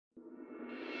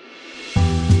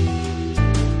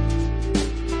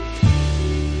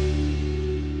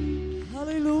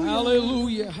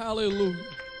Hallelujah, hallelujah.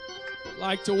 I'd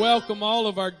like to welcome all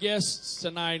of our guests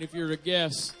tonight. If you're a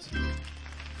guest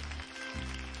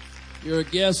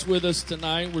with us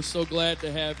tonight, we're so glad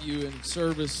to have you in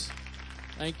service.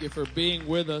 Thank you for being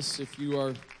with us. If you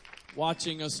are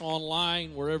watching us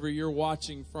online, wherever you're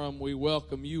watching from, we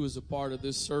welcome you as a part of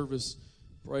this service.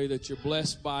 Pray that you're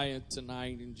blessed by it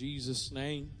tonight in Jesus'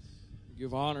 name.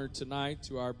 Give honor tonight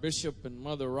to our bishop and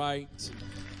Mother Wright. It's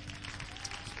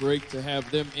great to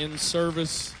have them in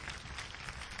service.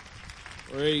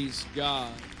 Praise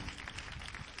God.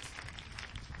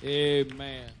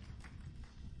 Amen.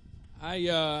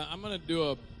 I'm going to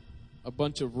do a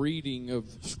bunch of reading of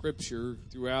Scripture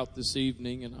throughout this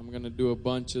evening, and I'm going to do a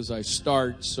bunch as I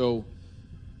start, so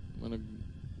I'm going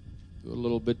to do a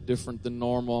little bit different than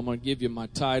normal. I'm going to give you my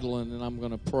title, and then I'm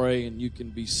going to pray, and you can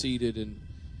be seated, and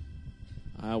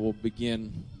I will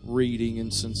begin reading.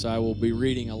 And since I will be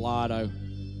reading a lot, I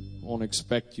won't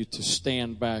expect you to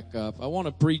stand back up. I want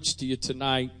to preach to you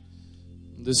tonight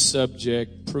this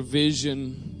subject,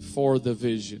 provision for the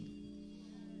vision.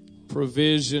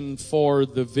 Provision for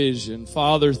the vision.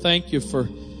 Father, thank you for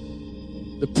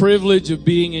the privilege of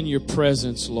being in your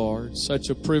presence, Lord. Such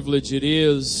a privilege it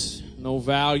is. No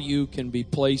value can be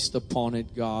placed upon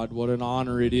it, God. What an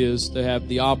honor it is to have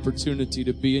the opportunity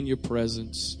to be in your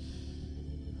presence.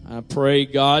 I pray,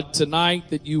 God, tonight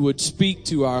that you would speak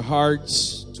to our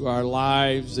hearts, to our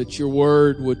lives, that your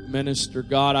word would minister.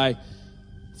 God, I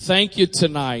thank you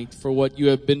tonight for what you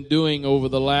have been doing over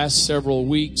the last several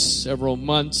weeks, several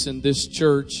months in this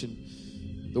church, and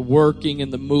the working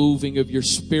and the moving of your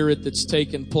Spirit that's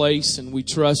taken place. And we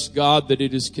trust, God, that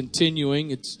it is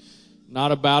continuing. It's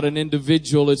not about an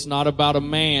individual. It's not about a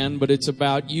man, but it's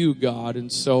about you, God.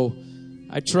 And so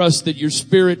I trust that your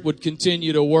Spirit would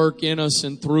continue to work in us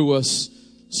and through us.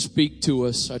 Speak to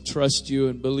us. I trust you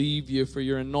and believe you for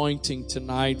your anointing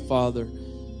tonight, Father.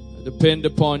 I depend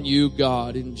upon you,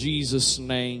 God, in Jesus'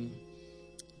 name.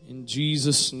 In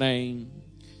Jesus' name.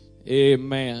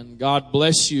 Amen. God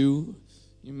bless you.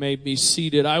 You may be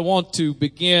seated. I want to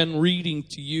begin reading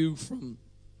to you from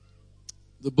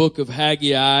the book of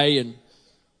Haggai, and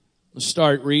I'll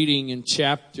start reading in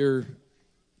chapter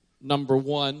number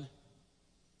 1.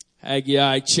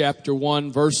 Haggai chapter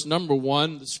 1, verse number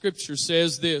 1, the scripture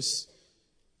says this: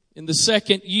 In the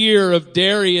 2nd year of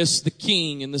Darius the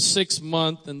king, in the 6th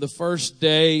month and the 1st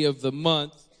day of the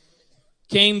month,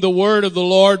 came the word of the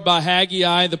Lord by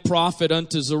Haggai the prophet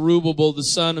unto Zerubbabel the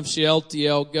son of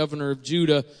Shealtiel, governor of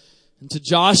Judah, and to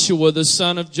Joshua the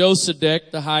son of Josedech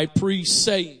the high priest,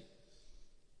 saying,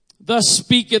 Thus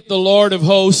speaketh the Lord of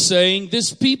hosts, saying,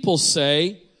 This people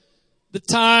say, the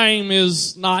time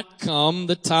is not come,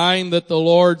 the time that the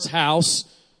Lord's house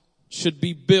should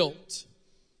be built.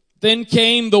 Then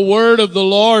came the word of the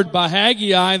Lord by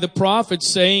Haggai the prophet,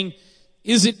 saying,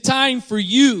 Is it time for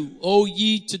you, O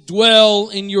ye, to dwell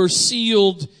in your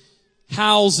sealed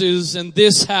houses, and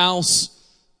this house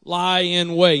lie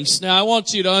in waste? Now I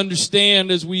want you to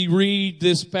understand, as we read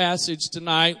this passage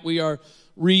tonight, we are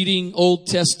reading Old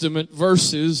Testament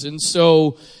verses, and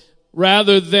so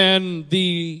rather than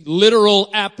the literal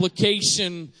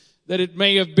application that it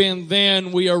may have been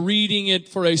then, we are reading it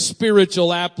for a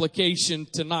spiritual application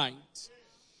tonight.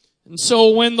 And so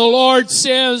when the Lord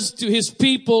says to his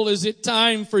people, is it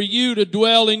time for you to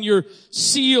dwell in your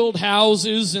sealed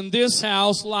houses, and this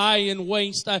house lie in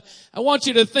waste? I want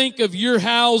you to think of your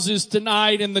houses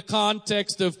tonight in the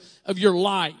context of your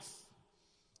life.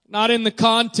 Not in the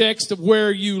context of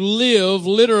where you live,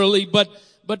 literally, but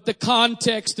the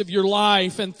context of your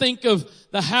life. And think of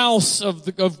the house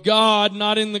of God,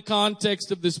 not in the context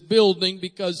of this building,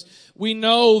 because we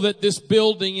know that this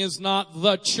building is not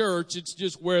the church. It's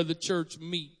just where the church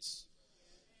meets.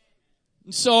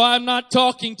 And so I'm not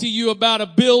talking to you about a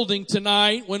building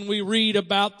tonight when we read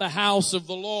about the house of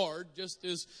the Lord, just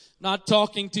as not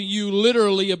talking to you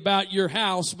literally about your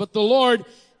house. But the Lord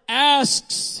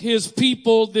asks his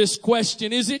people this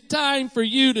question: is it time for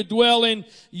you to dwell in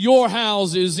your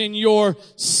houses, in your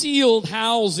sealed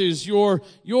houses, your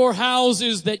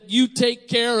houses that you take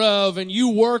care of and you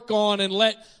work on, and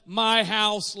let my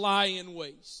house lie in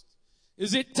waste?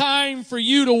 Is it time for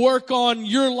you to work on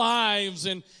your lives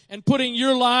and putting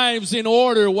your lives in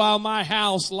order while my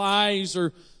house lies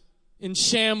or in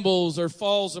shambles or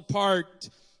falls apart?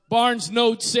 Barnes'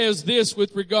 note says this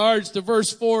with regards to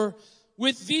verse 4: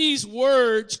 With these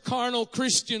words, carnal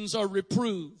Christians are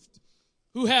reproved,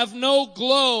 who have no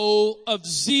glow of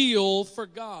zeal for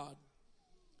God,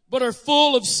 but are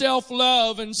full of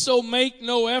self-love, and so make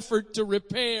no effort to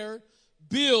repair,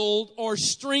 build, or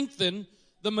strengthen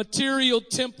the material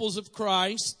temples of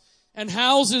Christ and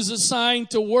houses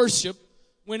assigned to worship,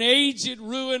 when aged,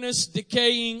 ruinous,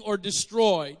 decaying, or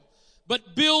destroyed,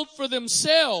 but build for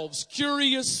themselves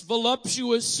curious,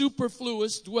 voluptuous,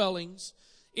 superfluous dwellings.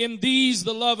 In these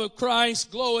the love of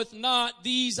Christ gloweth not.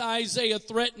 These Isaiah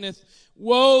threateneth.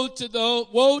 Woe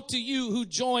to you who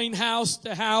join house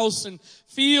to house and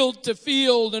field to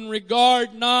field and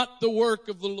regard not the work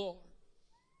of the Lord.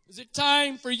 Is it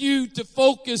time for you to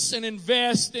focus and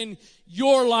invest in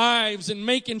your lives and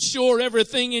making sure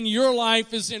everything in your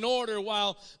life is in order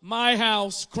while my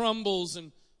house crumbles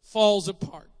and falls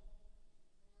apart?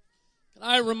 Can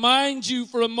I remind you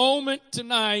for a moment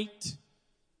tonight?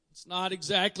 It's not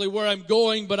exactly where I'm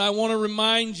going, but I want to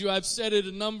remind you, I've said it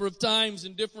a number of times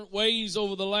in different ways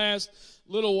over the last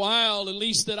little while, at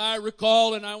least that I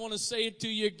recall, and I want to say it to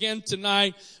you again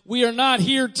tonight. We are not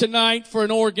here tonight for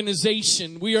an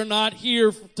organization. We are not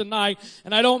here tonight,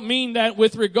 and I don't mean that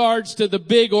with regards to the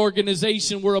big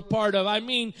organization we're a part of. I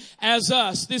mean as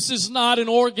us. This is not an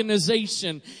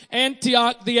organization.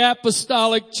 Antioch, the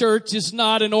Apostolic Church, is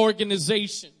not an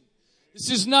organization. This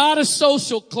is not a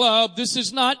social club. This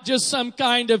is not just some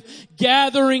kind of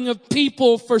gathering of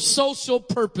people for social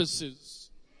purposes.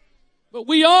 But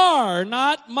we are,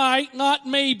 not might, not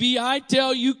maybe, I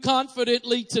tell you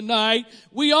confidently tonight,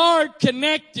 we are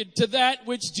connected to that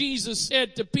which Jesus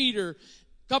said to Peter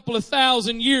a couple of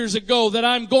thousand years ago, that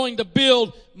I'm going to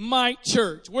build my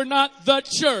church. We're not the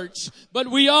church,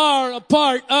 but we are a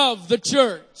part of the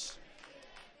church.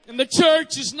 And the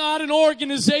church is not an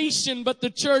organization, but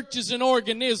the church is an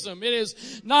organism. It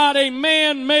is not a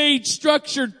man-made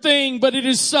structured thing, but it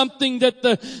is something that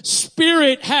the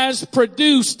Spirit has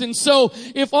produced. And so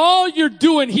if all you're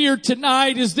doing here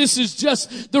tonight is this is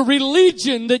just the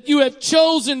religion that you have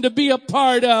chosen to be a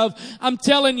part of, I'm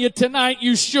telling you tonight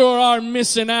you sure are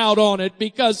missing out on it,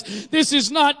 because this is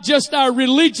not just our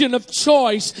religion of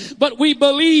choice, but we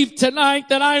believe tonight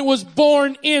that I was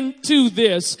born into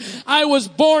this. I was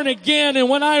born again, and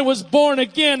when I was born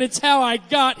again, it's how I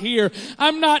got here.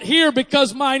 I'm not here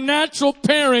because my natural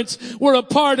parents were a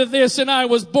part of this and I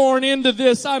was born into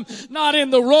this. I'm not in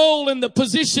the role and the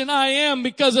position I am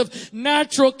because of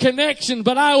natural connection,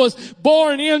 but I was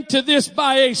born into this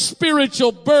by a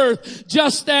spiritual birth,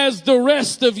 just as the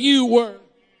rest of you were.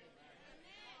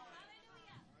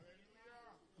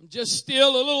 I'm just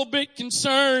still a little bit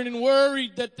concerned and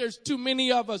worried that there's too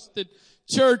many of us that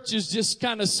church is just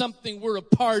kind of something we're a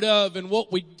part of and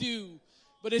what we do,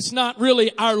 but it's not really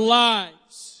our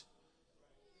lives.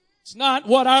 It's not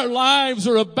what our lives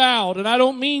are about. And I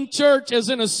don't mean church as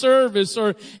in a service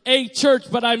or a church,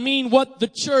 but I mean what the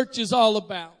church is all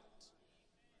about.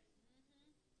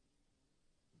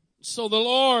 So the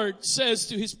Lord says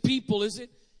to his people, is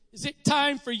it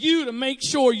time for you to make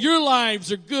sure your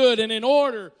lives are good and in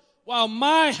order while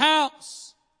my house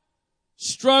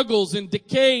struggles and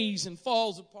decays and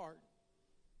falls apart?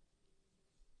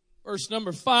 Verse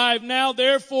number 5, now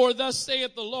therefore thus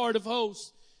saith the Lord of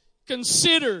hosts,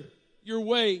 consider your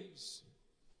ways.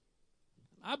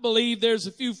 I believe there's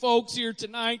a few folks here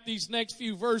tonight these next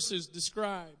few verses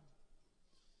describe.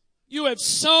 You have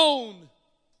sown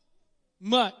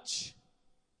much,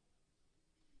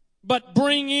 but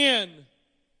bring in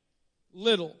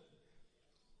little.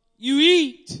 You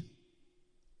eat,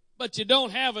 but you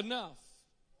don't have enough.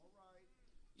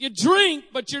 You drink,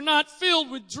 but you're not filled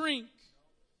with drink.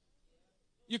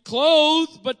 You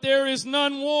clothe, but there is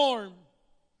none warm.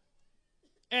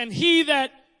 And he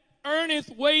that earneth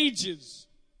wages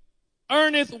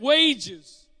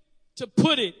to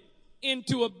put it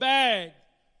into a bag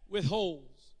with holes.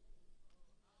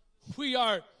 We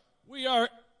are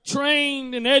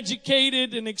trained and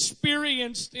educated and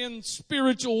experienced in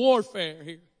spiritual warfare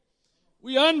here.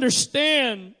 We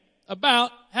understand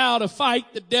about how to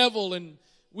fight the devil, and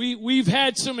we've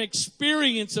had some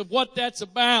experience of what that's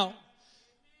about.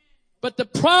 But the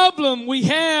problem we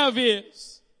have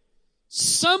is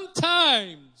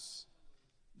sometimes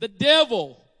the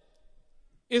devil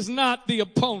is not the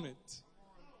opponent.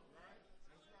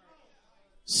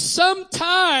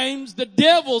 Sometimes the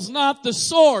devil's not the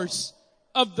source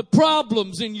of the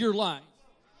problems in your life.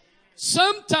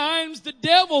 Sometimes the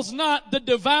devil's not the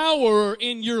devourer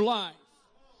in your life.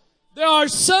 There are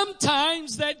some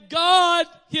times that God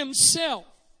himself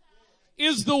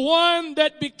is the one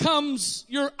that becomes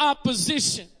your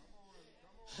opposition.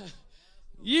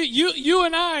 You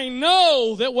and I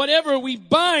know that whatever we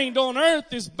bind on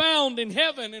earth is bound in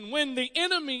heaven. And when the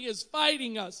enemy is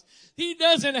fighting us, he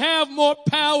doesn't have more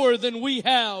power than we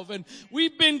have. And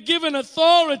we've been given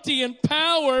authority and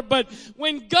power, but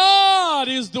when God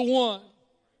is the one,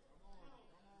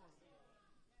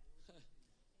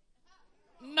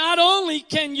 not only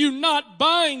can you not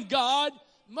bind God,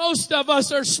 Most of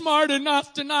us are smart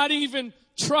enough to not even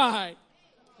try.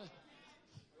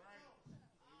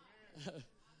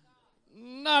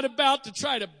 Not about to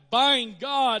try to bind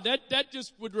God. That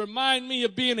just would remind me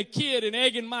of being a kid and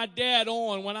egging my dad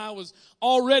on when I was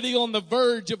already on the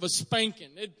verge of a spanking.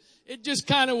 It just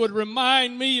kind of would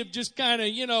remind me of just kind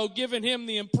of, giving him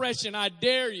the impression, I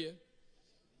dare you.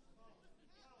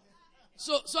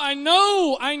 So I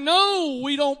know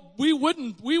we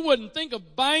wouldn't think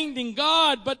of binding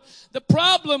God, but the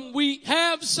problem we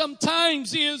have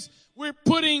sometimes is we're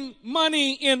putting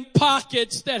money in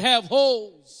pockets that have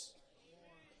holes.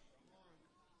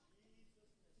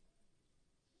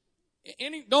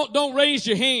 Don't raise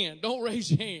your hand. Don't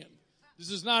raise your hand. This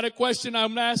is not a question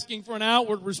I'm asking for an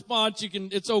outward response.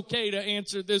 It's okay to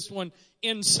answer this one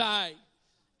inside.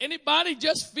 Anybody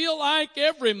just feel like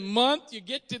every month you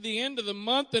get to the end of the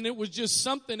month and it was just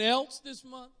something else this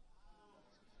month?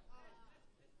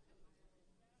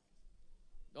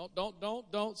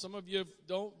 Don't. Some of you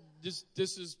don't. This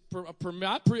is,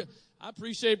 I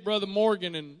appreciate Brother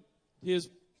Morgan and his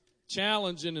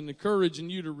challenging and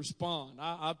encouraging you to respond.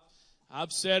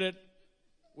 I've said it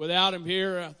without him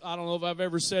here. I don't know if I've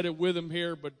ever said it with him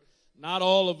here, but not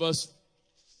all of us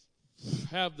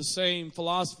have the same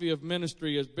philosophy of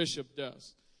ministry as Bishop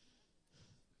does.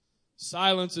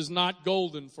 Silence is not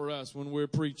golden for us when we're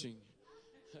preaching.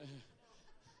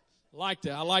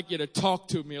 I like you to talk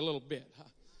to me a little bit.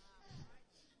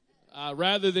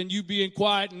 Rather than you being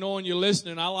quiet and knowing you're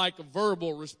listening, I like a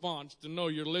verbal response to know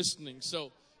you're listening.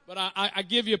 But I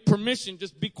give you permission,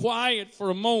 just be quiet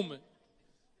for a moment.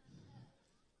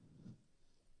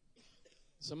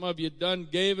 Some of you done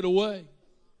gave it away.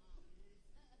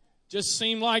 Just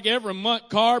seemed like every month,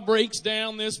 car breaks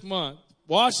down this month.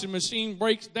 Washing machine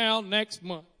breaks down next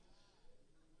month.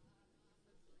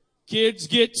 Kids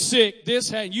get sick.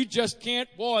 You just can't.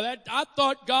 I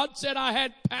thought God said I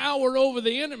had power over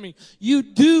the enemy. You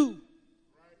do.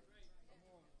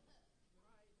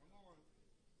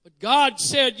 But God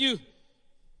said you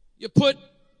put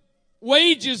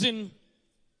wages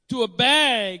into a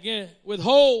bag with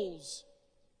holes.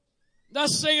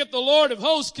 Thus saith the Lord of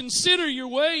hosts, consider your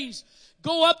ways.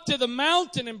 Go up to the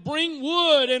mountain and bring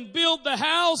wood and build the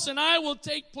house, and I will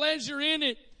take pleasure in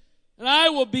it, and I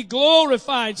will be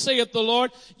glorified, saith the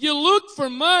Lord. You looked for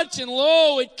much, and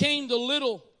lo, it came to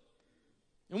little.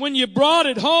 And when you brought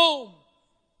it home,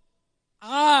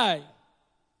 God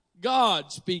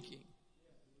speaking,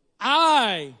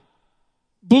 I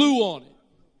blew on it.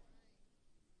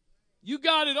 You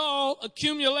got it all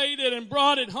accumulated and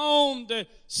brought it home to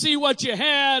see what you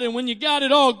had. And when you got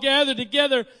it all gathered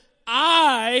together,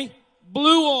 I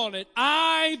blew on it.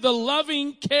 I, the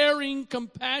loving, caring,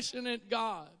 compassionate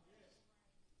God.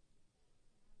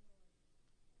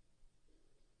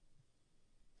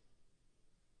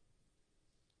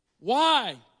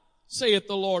 Why, saith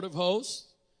the Lord of hosts?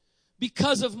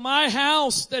 Because of my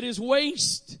house that is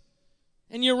waste,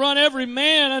 and you run every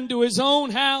man unto his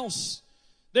own house.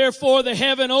 Therefore the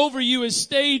heaven over you is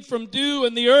stayed from dew,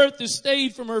 and the earth is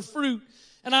stayed from her fruit.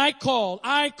 And I called,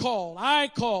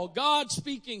 God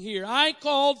speaking here, I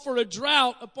called for a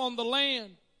drought upon the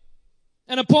land,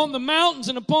 and upon the mountains,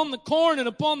 and upon the corn, and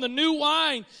upon the new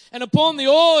wine, and upon the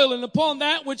oil, and upon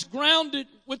that which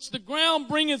the ground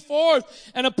bringeth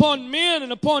forth, and upon men,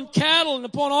 and upon cattle, and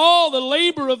upon all the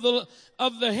labor of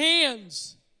the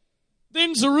hands.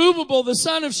 Then Zerubbabel, the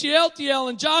son of Shealtiel,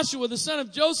 and Joshua, the son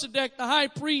of Josedech, the high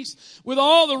priest, with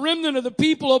all the remnant of the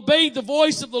people, obeyed the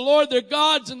voice of the Lord their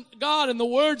God and the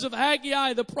words of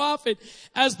Haggai the prophet,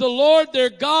 as the Lord their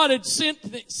God had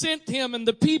sent him, and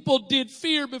the people did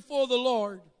fear before the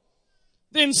Lord.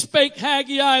 Then spake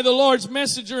Haggai, the Lord's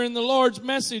messenger, in the Lord's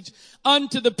message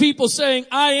unto the people, saying,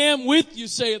 I am with you,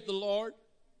 saith the Lord.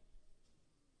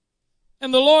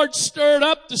 And the Lord stirred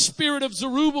up the spirit of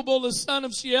Zerubbabel, the son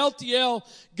of Shealtiel,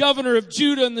 governor of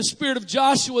Judah, and the spirit of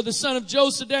Joshua, the son of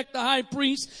Josedech, the high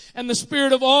priest, and the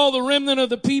spirit of all the remnant of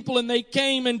the people, and they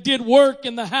came and did work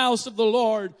in the house of the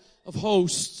Lord of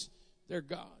hosts, their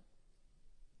God.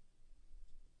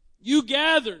 You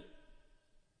gathered.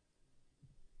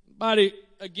 Body,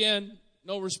 again,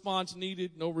 no response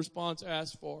needed, no response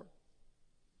asked for.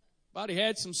 Body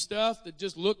had some stuff that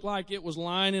just looked like it was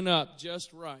lining up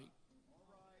just right.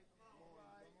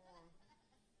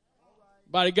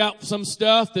 Everybody got some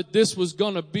stuff that this was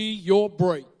going to be your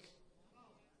break.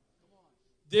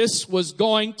 This was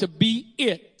going to be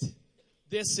it.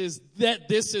 This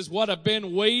is what I've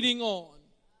been waiting on.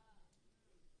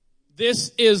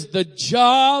 This is the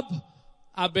job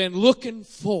I've been looking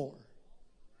for.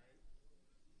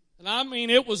 And I mean,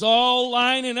 it was all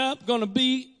lining up, going to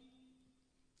be.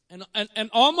 And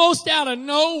almost out of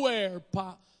nowhere,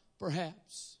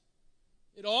 perhaps,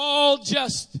 it all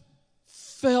just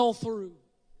fell through.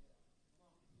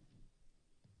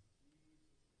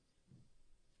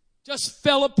 Just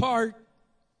fell apart.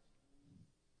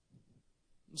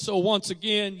 And so once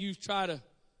again, you try to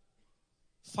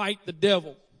fight the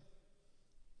devil,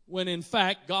 when in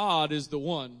fact God is the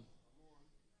one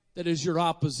that is your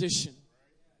opposition.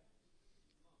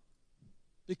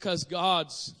 Because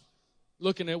God's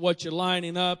looking at what you're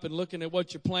lining up and looking at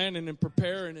what you're planning and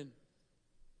preparing, and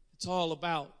it's all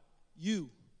about you.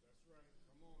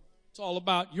 It's all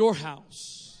about your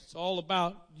house. It's all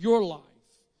about your life.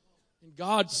 And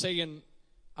God's saying,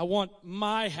 I want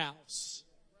my house.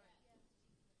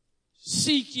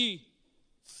 Seek ye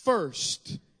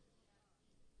first.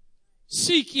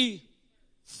 Seek ye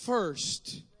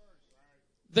first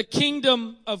the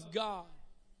kingdom of God.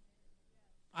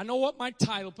 I know what my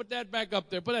title, put that back up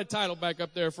there. Put that title back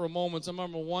up there for a moment. Some of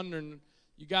them are wondering,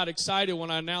 you got excited when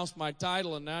I announced my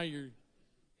title, and now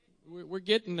we're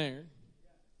getting there.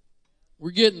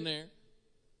 We're getting there.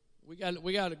 We got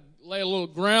to lay a little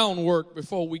groundwork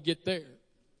before we get there.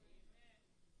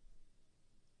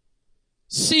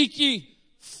 Seek ye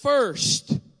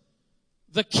first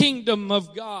the kingdom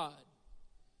of God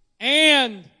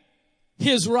and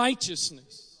His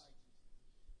righteousness.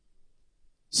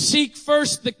 Seek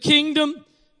first the kingdom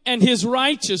and His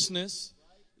righteousness,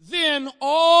 then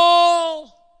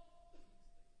all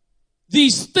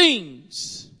these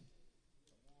things,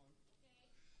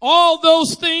 all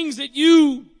those things that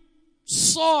you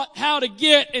sought how to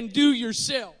get and do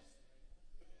yourself,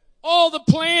 all the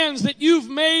plans that you've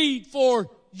made for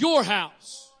your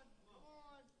house,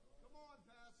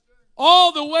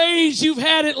 all the ways you've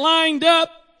had it lined up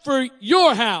for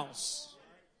your house.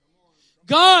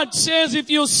 God says, if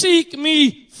you'll seek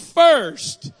me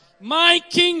first, my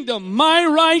kingdom, my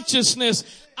righteousness,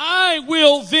 I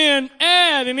will then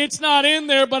add, and it's not in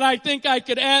there, but I think I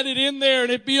could add it in there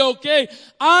and it'd be okay.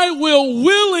 I will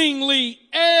willingly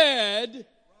add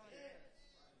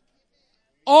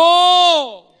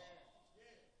all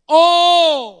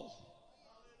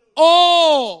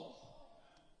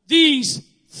these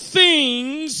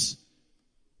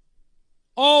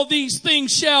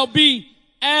things shall be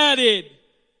added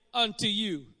unto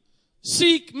you.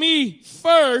 Seek me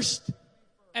first,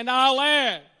 and I'll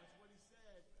add.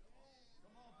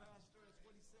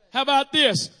 How about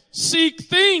this? Seek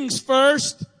things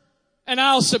first, and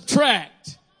I'll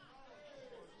subtract.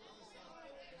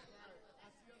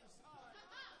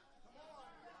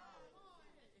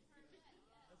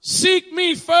 Seek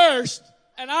me first,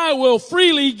 and I will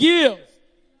freely give.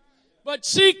 But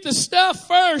seek the stuff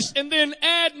first, and then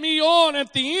add me on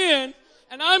at the end,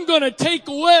 and I'm going to take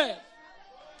away.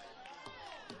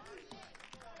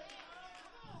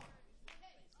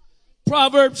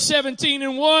 Proverbs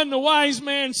 17:1, the wise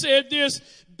man said this,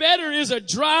 better is a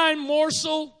dry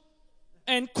morsel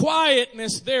and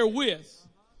quietness therewith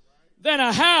than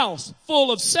a house full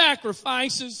of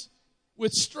sacrifices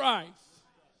with strife.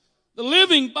 The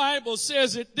Living Bible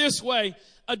says it this way,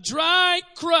 a dry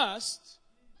crust,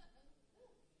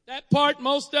 that part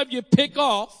most of you pick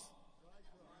off,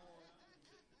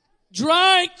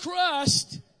 dry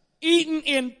crust eaten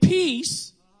in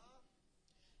peace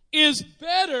is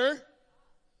better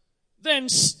than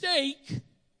steak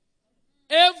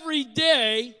every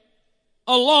day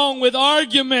along with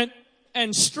argument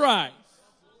and strife.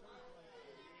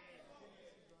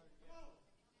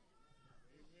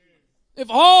 If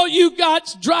all you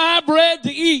got's dry bread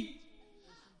to eat,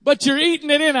 but you're eating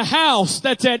it in a house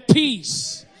that's at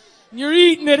peace, you're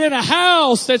eating it in a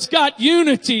house that's got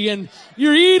unity, and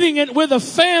you're eating it with a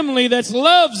family that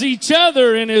loves each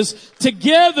other and is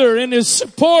together and is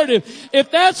supportive. If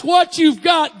that's what you've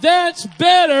got, that's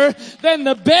better than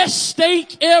the best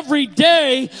steak every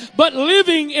day, but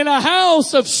living in a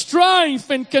house of strife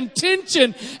and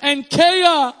contention and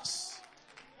chaos.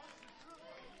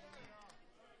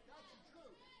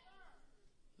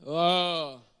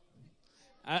 I'm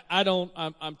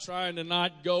trying to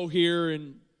not go here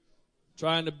and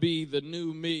trying to be the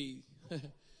new me.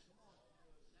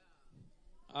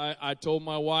 I told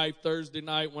my wife Thursday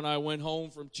night when I went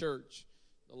home from church,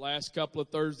 the last couple of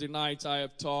Thursday nights I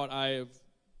have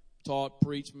taught,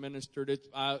 preached, ministered.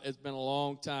 It's been a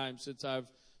long time since I've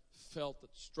felt it,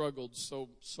 struggled so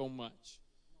much.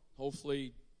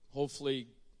 Hopefully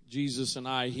Jesus and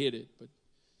I hit it, but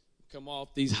come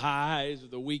off these highs of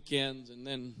the weekends, and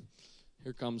then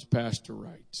here comes Pastor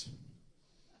Wright.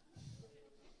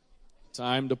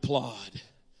 Time to plod.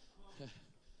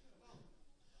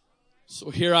 So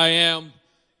here I am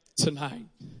tonight.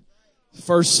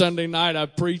 First Sunday night I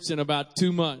preached in about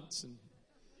 2 months.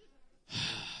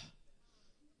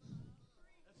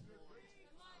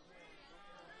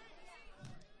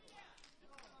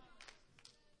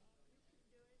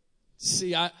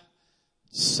 See,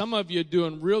 some of you are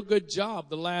doing a real good job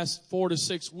the last 4 to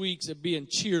 6 weeks at being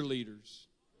cheerleaders.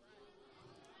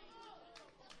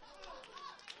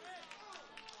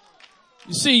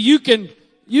 You see, you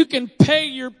can pay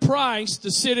your price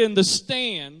to sit in the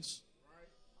stands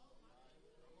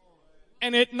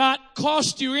and it not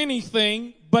cost you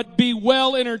anything but be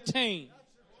well entertained.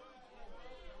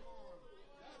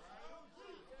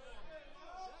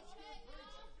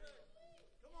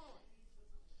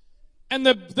 And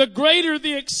the greater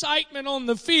the excitement on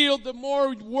the field, the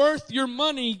more worth your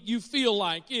money you feel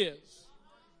like is.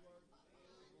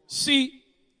 See,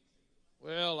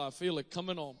 well, I feel it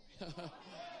coming on me.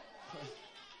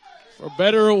 For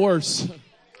better or worse.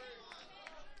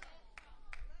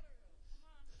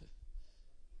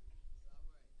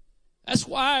 That's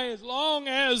why as long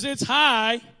as it's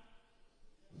high,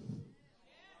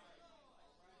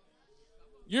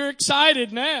 you're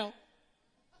excited now.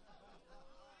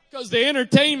 Because the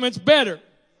entertainment's better.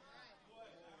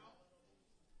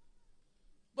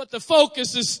 But the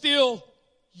focus is still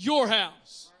your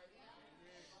house.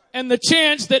 And the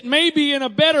chance that maybe in a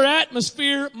better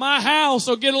atmosphere, my house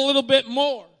will get a little bit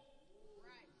more.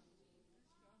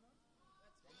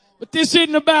 But this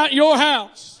isn't about your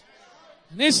house.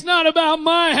 And it's not about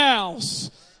my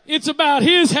house. It's about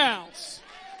His house.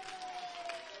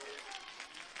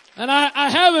 And I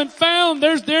haven't found,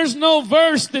 there's no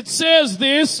verse that says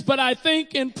this, but I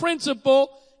think in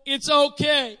principle, it's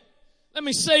okay. Let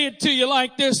me say it to you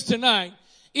like this tonight.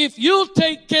 If you'll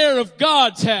take care of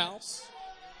God's house,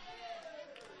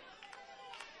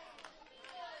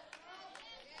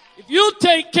 if you'll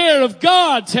take care of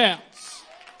God's house,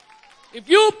 if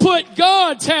you'll put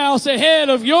God's house ahead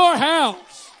of your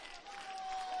house.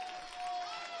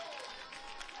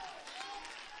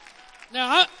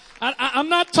 Now, I'm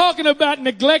not talking about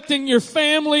neglecting your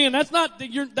family, and that's not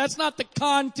the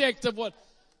context of what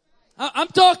I'm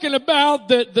talking about.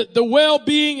 The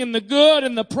well-being and the good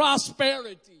and the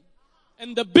prosperity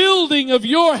and the building of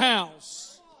your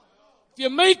house. If you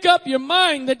make up your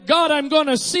mind that God, I'm going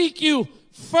to seek you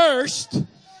first,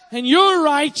 and your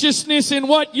righteousness in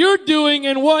what you're doing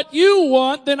and what you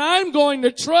want, then I'm going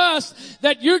to trust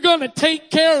that you're going to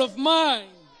take care of mine.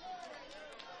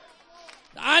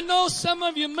 I know some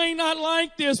of you may not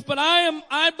like this, but I'm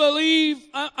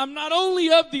not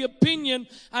only of the opinion,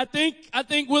 I think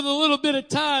with a little bit of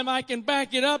time I can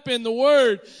back it up in the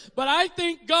Word, but I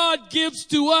think God gives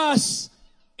to us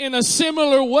in a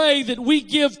similar way that we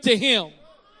give to Him.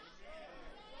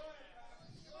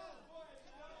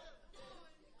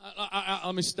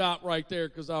 Let me stop right there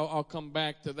because I'll come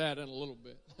back to that in a little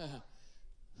bit.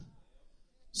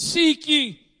 Seek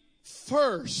ye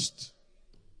first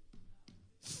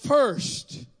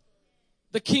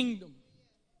the kingdom.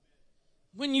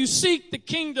 When you seek the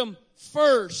kingdom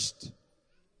first,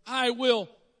 I will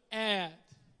add.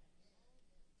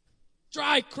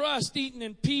 Dry crust eaten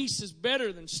in peace is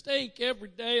better than steak every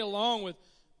day, along with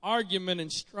argument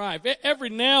and strife. Every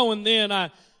now and then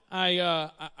I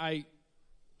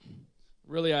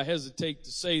hesitate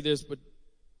to say this, but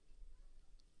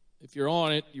if you're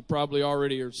on it, you probably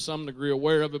already are some degree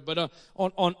aware of it. But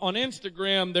on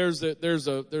Instagram,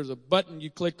 there's a button you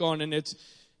click on, and it's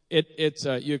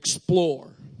you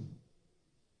explore.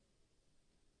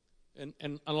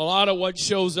 And a lot of what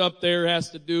shows up there has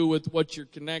to do with what you're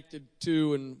connected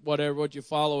to and what you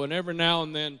follow. And every now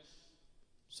and then,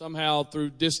 somehow through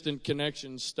distant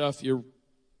connections, stuff you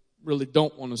really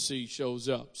don't want to see shows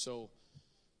up.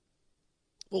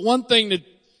 But one thing that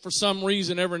for some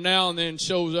reason every now and then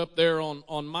shows up there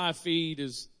on my feed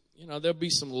is, there'll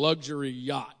be some luxury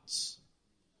yachts.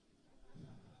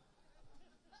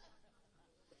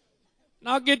 And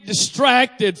I'll get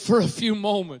distracted for a few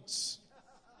moments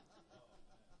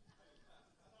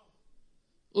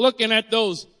looking at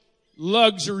those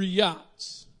luxury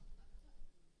yachts.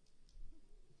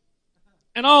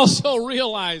 And also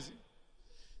realizing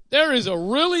there is a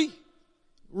really,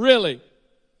 really,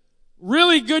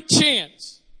 really good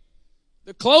chance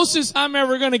the closest I'm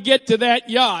ever going to get to that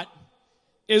yacht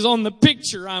is on the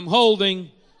picture I'm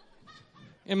holding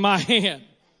in my hand.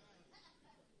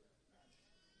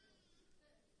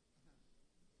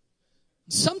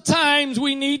 Sometimes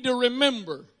we need to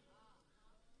remember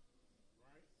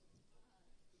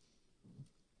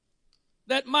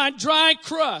that my dry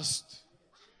crust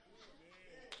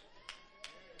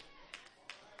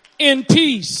in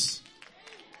peace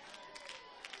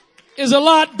is a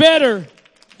lot better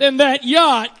than that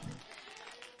yacht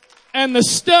and the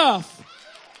stuff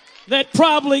that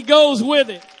probably goes with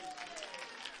it.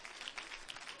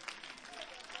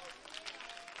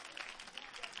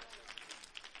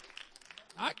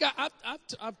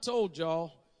 I've told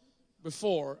y'all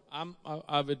before,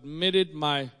 I've admitted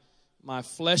my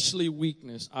fleshly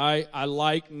weakness. I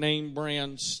like name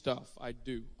brand stuff. I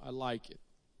do. I like it.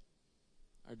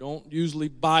 I don't usually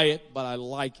buy it, but I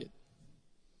like it.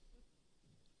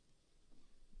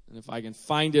 And if I can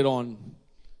find it on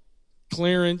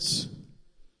clearance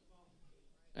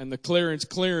and the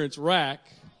clearance rack,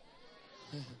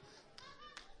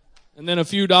 and then a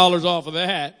few dollars off of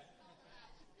that,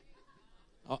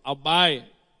 I'll buy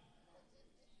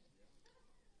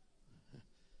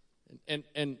it.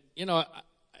 And you know,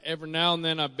 every now and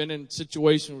then I've been in a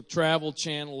situation with Travel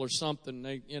Channel or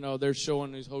something. They're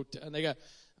showing these hotel, and they got,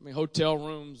 hotel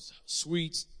rooms,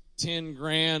 suites,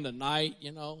 $10,000 a night.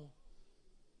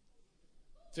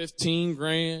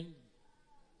 15,000.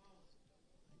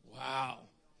 Wow.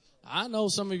 I know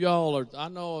some of y'all I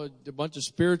know a bunch of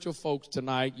spiritual folks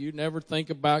tonight. You never think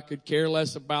about, could care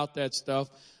less about that stuff.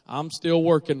 I'm still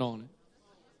working on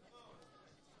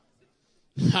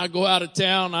it. I go out of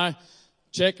town, I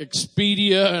check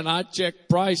Expedia, and I check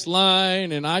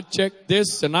Priceline, and I check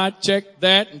this, and I check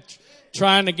that, and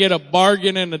trying to get a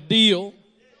bargain and a deal.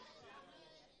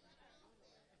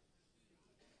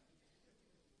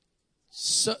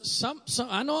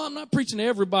 I know I'm not preaching to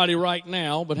everybody right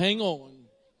now, but hang on.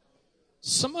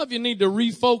 Some of you need to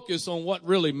refocus on what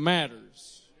really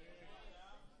matters.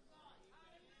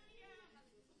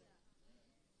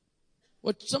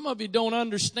 What some of you don't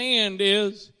understand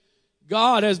is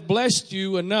God has blessed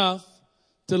you enough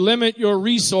to limit your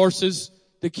resources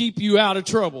to keep you out of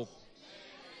trouble.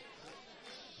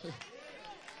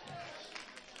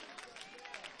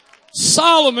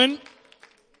 Solomon,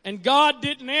 and God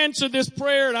didn't answer this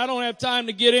prayer, and I don't have time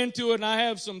to get into it, and I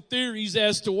have some theories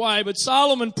as to why, but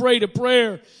Solomon prayed a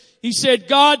prayer. He said,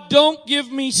 God, don't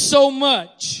give me so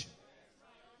much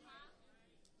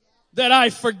that I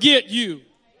forget you.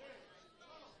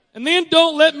 And then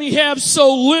don't let me have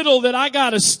so little that I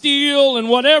gotta steal and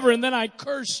whatever, and then I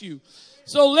curse you.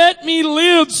 So let me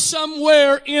live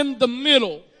somewhere in the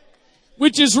middle,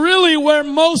 which is really where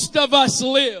most of us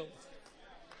live.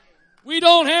 We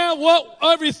don't have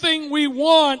everything we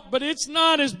want, but it's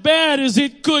not as bad as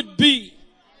it could be.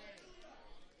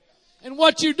 And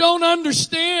what you don't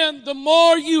understand, the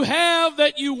more you have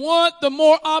that you want, the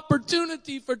more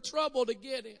opportunity for trouble to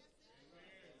get in.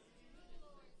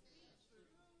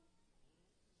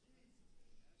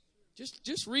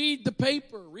 Just read the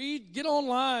paper, get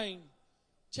online,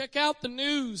 check out the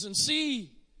news and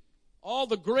see all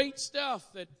the great stuff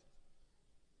that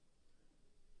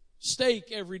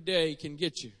steak every day can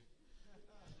get you.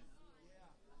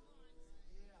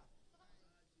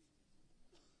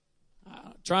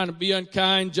 Trying to be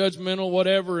unkind, judgmental,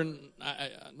 whatever, and I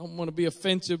don't want to be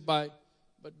offensive but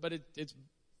it's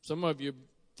some of you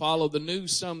follow the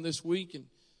news some this week, and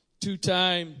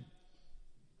two-time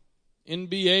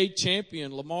NBA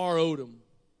champion Lamar Odom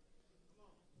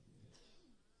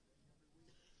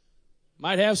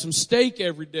might have some steak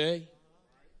every day.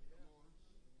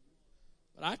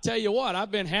 But I tell you what, I've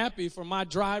been happy for my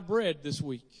dry bread this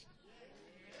week.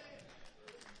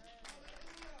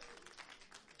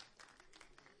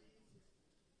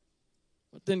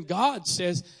 But then God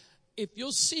says, if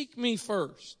you'll seek me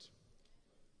first,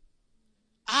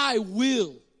 I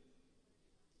will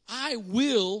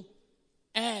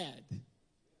add.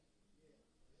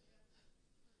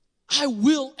 I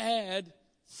will add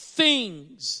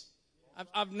things.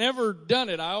 I've never done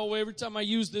it. Every time I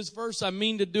use this verse, I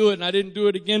mean to do it, and I didn't do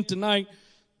it again tonight.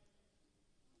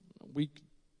 We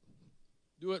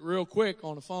do it real quick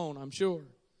on the phone, I'm sure.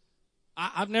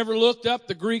 I've never looked up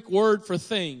the Greek word for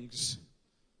things.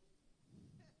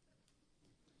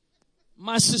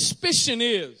 My suspicion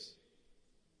is,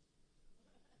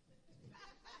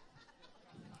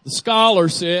 the scholar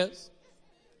says,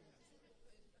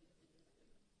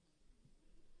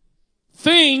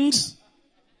 things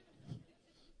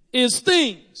is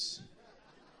things.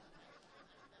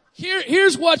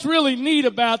 Here's what's really neat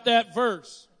about that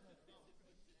verse.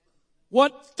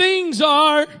 What things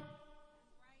are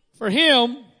for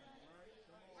him,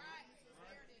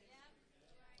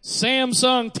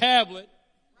 Samsung tablet,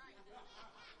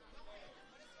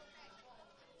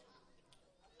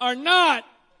 are not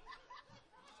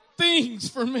things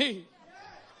for me.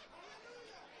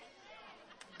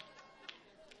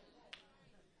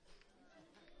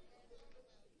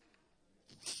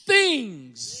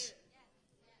 Things.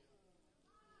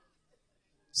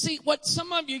 See, what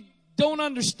some of you don't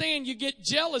understand, you get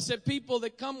jealous at people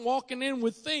that come walking in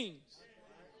with things.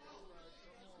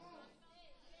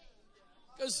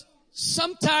 Because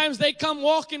sometimes they come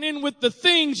walking in with the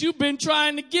things you've been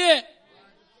trying to get.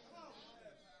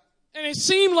 And it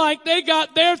seemed like they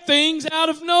got their things out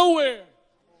of nowhere.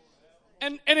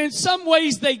 And in some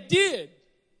ways they did.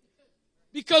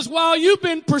 Because while you've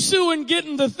been pursuing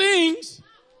getting the things,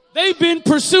 they've been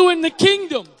pursuing the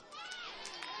kingdom.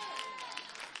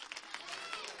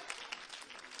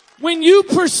 When you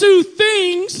pursue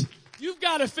things, you've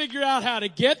got to figure out how to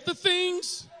get the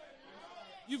things.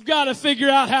 You've got to figure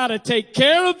out how to take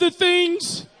care of the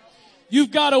things.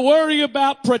 You've got to worry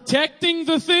about protecting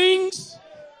the things.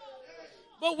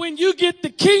 But when you get the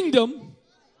kingdom,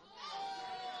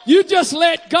 you just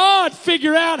let God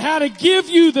figure out how to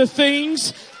give you the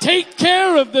things, take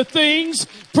care of the things,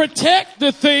 protect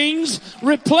the things,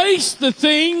 replace the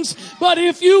things. But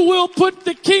if you will put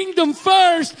the kingdom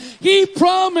first, He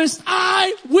promised,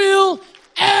 I will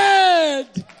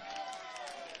add.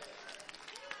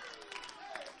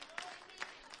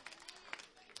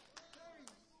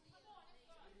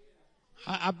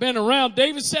 I've been around.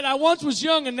 David said, I once was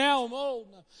young and now I'm old.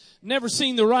 Never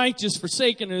seen the righteous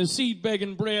forsaken and the seed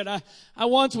begging bread. I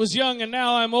once was young and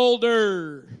now I'm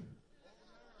older.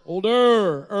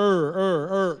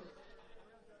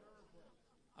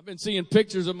 I've been seeing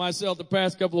pictures of myself the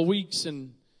past couple of weeks,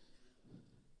 and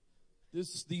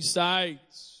these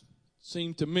sides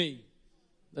seem to me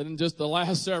that in just the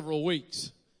last several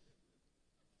weeks,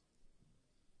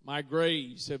 my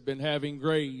grays have been having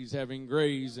grays,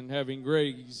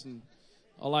 and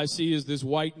all I see is this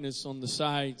whiteness on the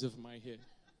sides of my head.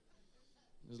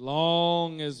 As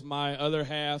long as my other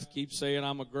half keeps saying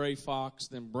I'm a gray fox,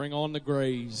 then bring on the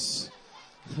grays.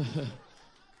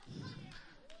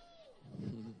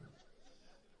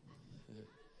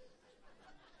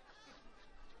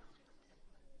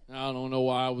 I don't know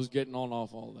why I was getting on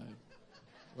off all that.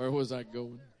 Where was I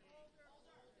going?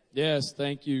 Yes,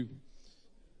 thank you.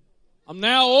 I'm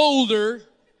now older,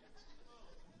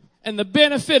 and the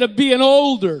benefit of being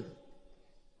older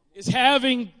is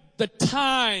having the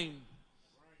time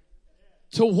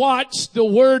to watch the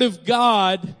Word of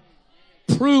God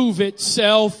prove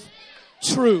itself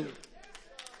true.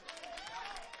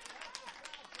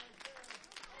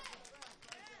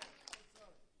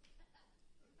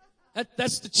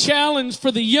 That's the challenge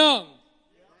for the young.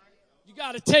 You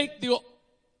got to take the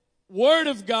Word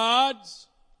of God's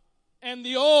and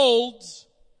the old's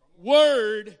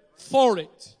word for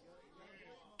it.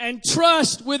 And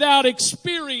trust without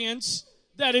experience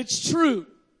that it's true.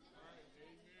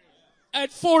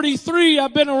 At 43,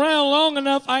 I've been around long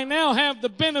enough, I now have the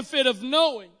benefit of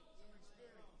knowing.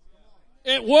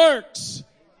 It works.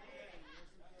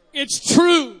 It's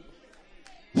true.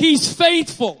 He's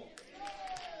faithful.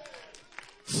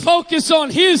 Focus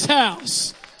on His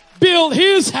house. Build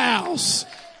His house.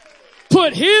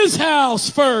 Put His house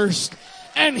first,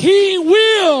 and He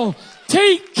will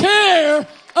take care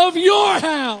of your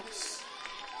house.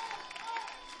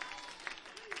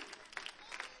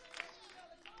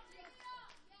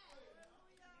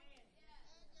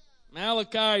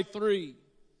 Malachi 3,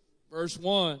 verse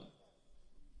 1.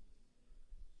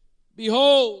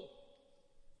 Behold,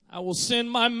 I will send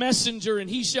my messenger, and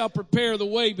he shall prepare the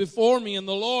way before me, and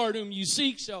the Lord whom you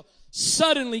seek shall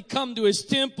suddenly come to His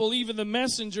temple, even the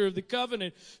messenger of the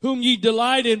covenant, whom ye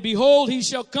delight in. Behold, He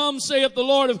shall come, saith the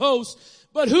Lord of hosts.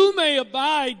 But who may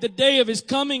abide the day of His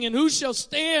coming, and who shall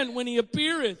stand when He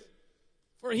appeareth?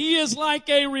 For He is like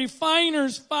a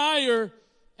refiner's fire,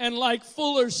 and like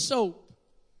fuller's soap.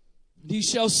 He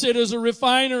shall sit as a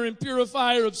refiner and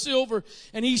purifier of silver,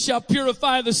 and He shall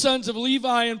purify the sons of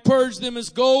Levi and purge them as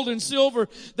gold and silver,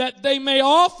 that they may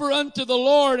offer unto the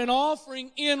Lord an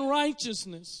offering in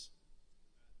righteousness.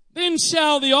 Then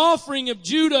shall the offering of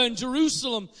Judah and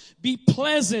Jerusalem be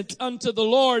pleasant unto the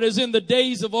Lord, as in the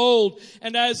days of old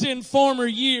and as in former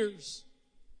years.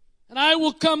 And I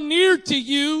will come near to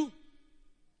you.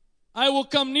 I will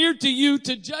come near to you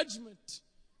to judgment.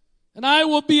 And I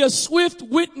will be a swift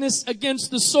witness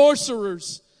against the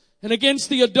sorcerers and against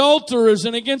the adulterers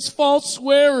and against false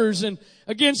swearers and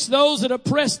against those that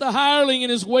oppress the hireling in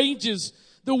his wages,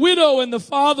 the widow and the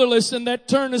fatherless, and that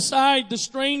turn aside the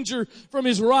stranger from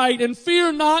his right. And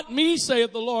fear not me,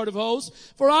 saith the Lord of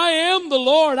hosts, for I am the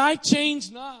Lord, I change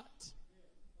not.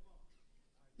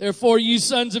 Therefore ye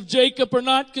sons of Jacob are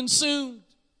not consumed.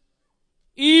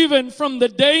 Even from the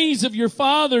days of your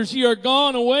fathers ye are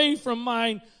gone away from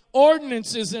mine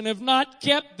ordinances and have not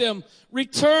kept them.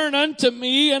 Return unto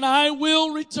me, and I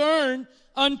will return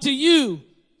unto you,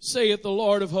 saith the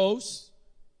Lord of hosts.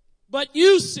 But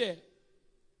you said,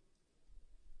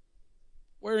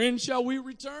 wherein shall we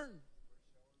return?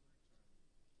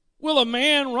 Will a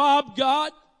man rob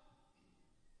God?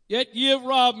 Yet ye have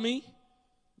robbed me.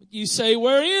 But ye say,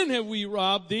 wherein have we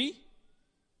robbed thee?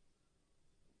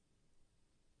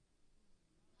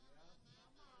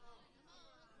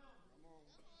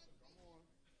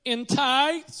 In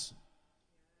tithes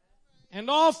and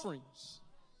offerings.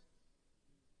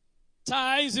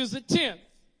 Tithes is a tenth.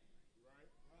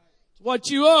 It's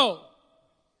what you owe.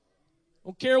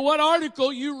 Don't care what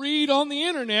article you read on the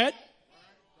internet.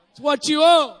 It's what you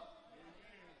owe.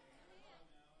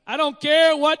 I don't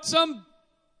care what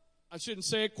I shouldn't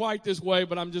say it quite this way,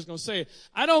 but I'm just going to say it.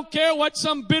 I don't care what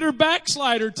some bitter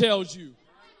backslider tells you.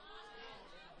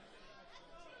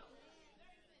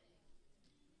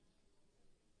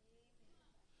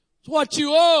 It's what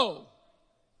you owe.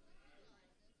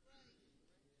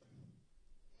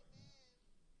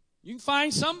 You can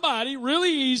find somebody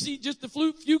really easy, just a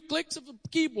few clicks of the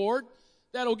keyboard,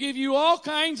 that'll give you all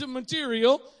kinds of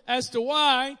material as to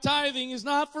why tithing is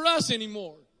not for us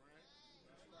anymore.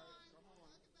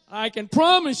 I can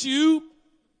promise you,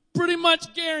 pretty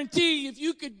much guarantee, if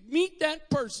you could meet that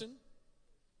person,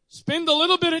 spend a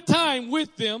little bit of time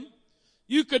with them,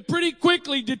 you could pretty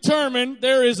quickly determine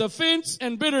there is offense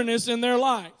and bitterness in their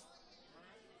life.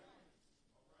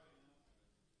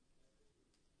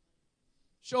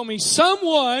 Show me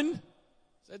someone,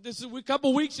 said this a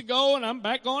couple weeks ago and I'm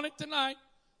back on it tonight.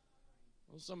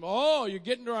 Oh, you're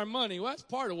getting to our money. Well, that's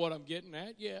part of what I'm getting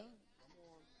at, yeah.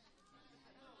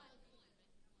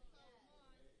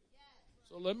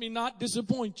 So let me not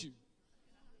disappoint you.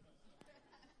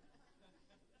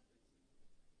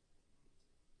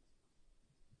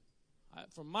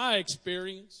 From my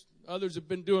experience, others have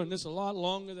been doing this a lot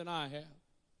longer than I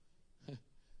have.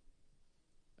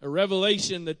 A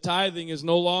revelation that tithing is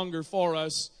no longer for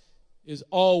us is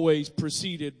always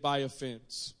preceded by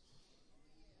offense.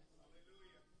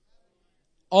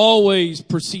 Always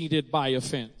preceded by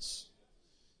offense.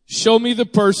 Show me the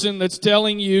person that's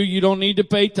telling you you don't need to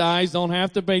pay tithes, don't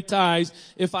have to pay tithes.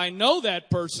 If I know that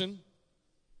person,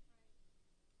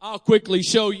 I'll quickly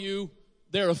show you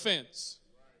their offense.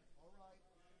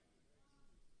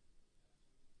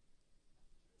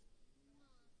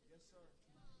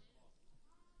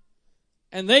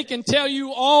 And they can tell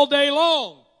you all day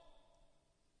long,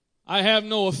 I have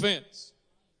no offense.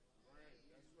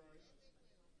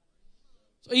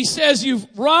 So he says, you've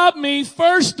robbed me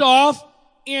first off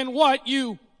in what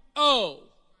you owe.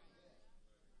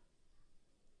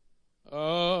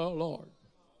 Oh, Lord.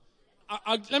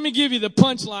 Let me give you the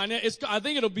punchline. I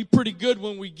think it'll be pretty good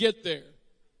when we get there.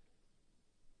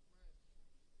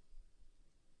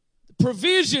 The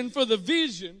provision for the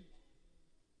vision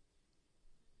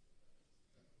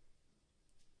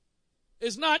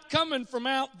is not coming from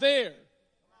out there.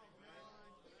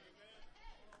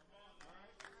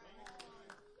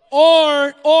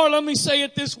 Or let me say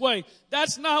it this way.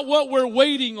 That's not what we're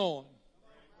waiting on.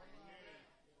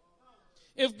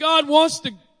 If God wants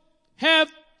to have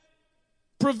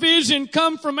provision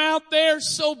come from out there,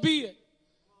 so be it.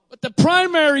 But the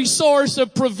primary source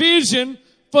of provision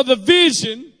for the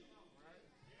vision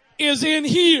is in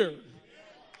here.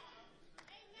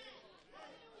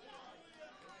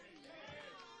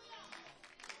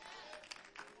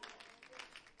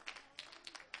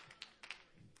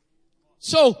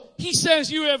 So he says,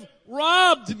 you have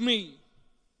robbed me.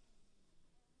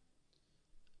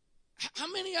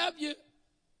 How many of you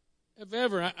have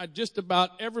ever, just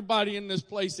about everybody in this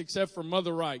place except for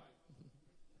Mother Wright,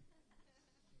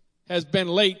 has been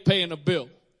late paying a bill?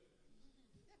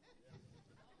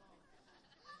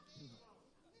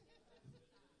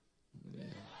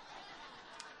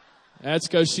 That's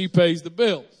because she pays the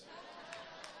bills.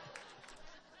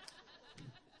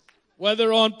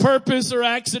 Whether on purpose or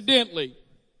accidentally.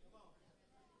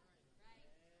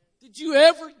 Did you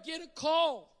ever get a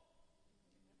call?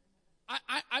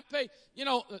 I pay,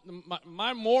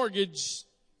 my mortgage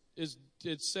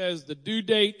it says the due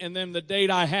date and then the date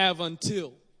I have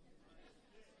until.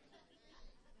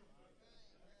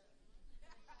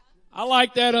 I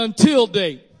like that until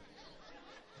date.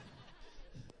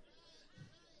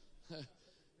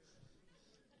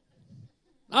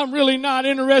 I'm really not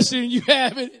interested in you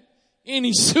having it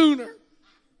any sooner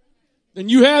than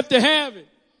you have to have it.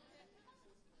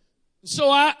 So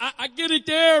I get it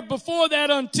there before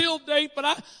that until date,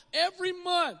 but every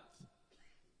month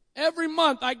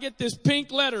I get this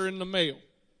pink letter in the mail.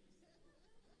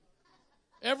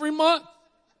 Every month.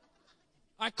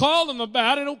 I called them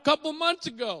about it a couple months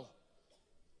ago.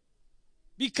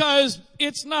 Because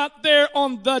it's not there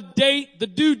on the date, the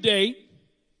due date.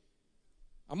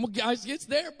 It's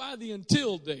there by the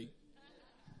until date.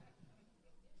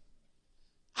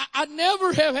 I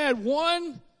never have had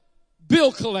one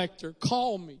bill collector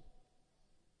call me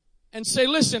and say,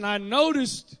 listen, I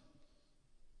noticed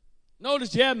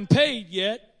you haven't paid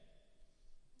yet.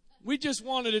 We just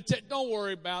wanted to don't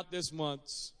worry about this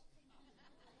month's.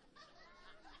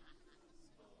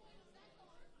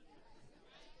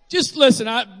 Just listen,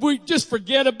 we just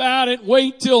forget about it,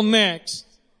 wait till next.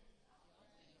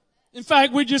 In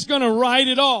fact, we're just going to write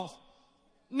it off.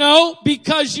 No,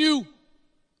 because you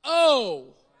owe.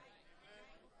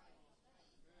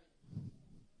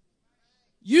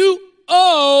 You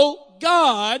owe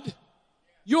God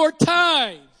your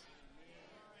tithe.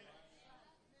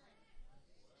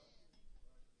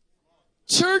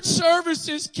 Church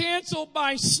services canceled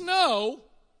by snow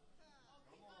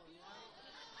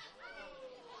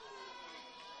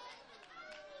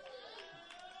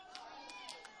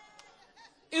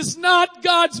is not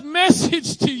God's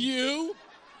message to you.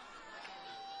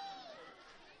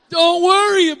 Don't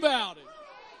worry about it.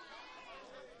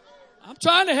 I'm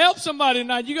trying to help somebody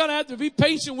tonight. You're going to have to be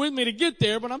patient with me to get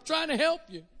there, but I'm trying to help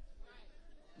you.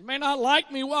 You may not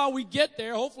like me while we get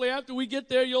there. Hopefully after we get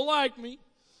there, you'll like me.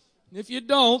 And if you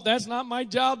don't, that's not my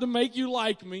job to make you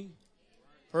like me.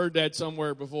 Heard that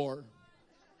somewhere before.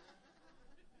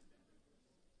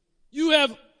 You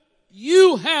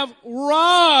have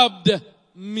robbed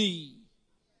me.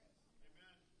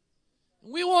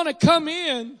 We want to come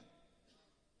in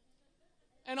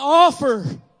and offer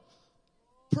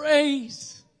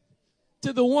praise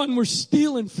to the one we're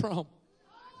stealing from.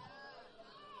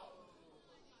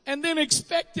 And then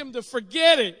expect him to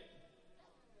forget it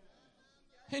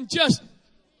and just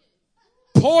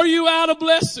pour you out a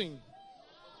blessing.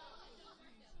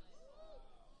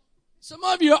 Some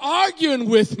of you are arguing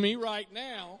with me right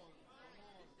now.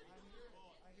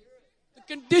 The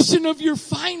condition of your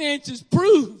finances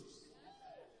proves.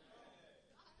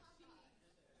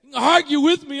 You can argue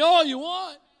with me all you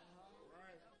want.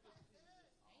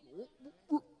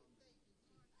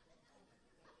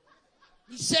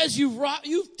 He says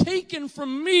you've taken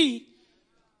from me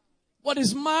what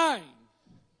is mine.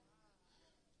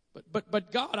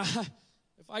 But God,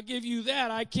 if I give you that,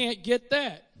 I can't get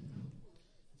that.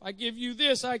 If I give you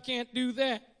this, I can't do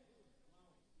that.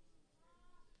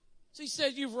 So he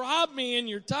says, you've robbed me in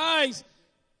your tithes.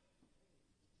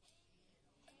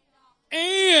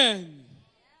 And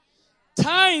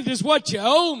tithe is what you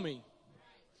owe me.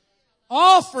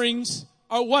 Offerings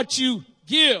are what you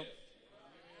give.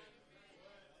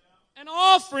 An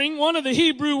offering, one of the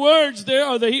Hebrew words there,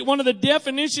 or one of the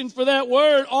definitions for that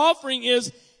word, offering,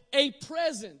 is a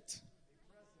present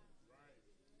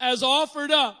as offered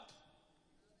up.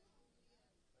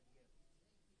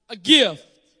 A gift.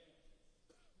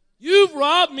 You've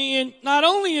robbed me, and not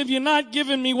only have you not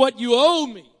given me what you owe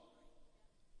me,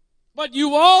 but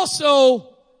you've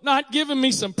also not given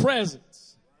me some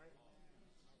presents.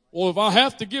 Well, if I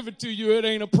have to give it to you, it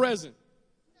ain't a present.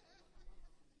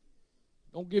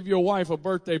 Don't give your wife a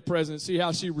birthday present. See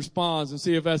how she responds and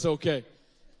see if that's okay.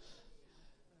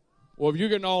 Well, if you're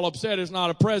getting all upset, it's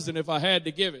not a present if I had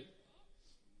to give it.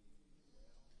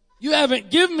 You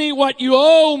haven't given me what you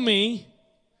owe me.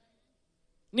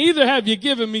 Neither have you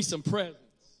given me some presents.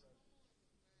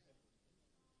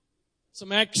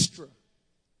 Some extra.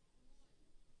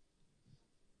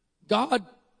 God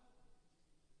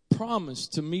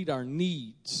promised to meet our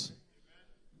needs.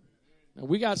 Now,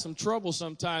 we got some trouble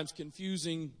sometimes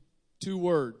confusing two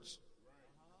words.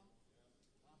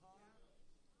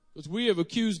 Because we have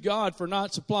accused God for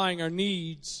not supplying our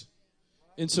needs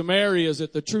in some areas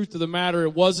that the truth of the matter,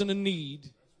 it wasn't a need.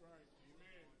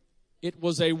 It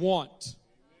was a want.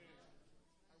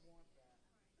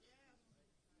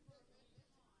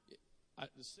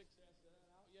 The 6S, is that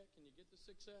out yet? Can you get the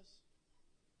 6S?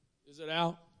 Is it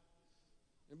out?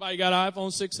 Anybody got an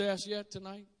iPhone 6S yet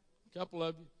tonight? A couple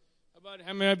of you.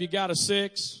 How many of you got a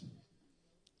 6?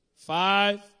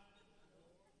 5?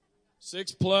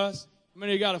 6 plus? How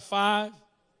many of you got a 5?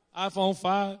 iPhone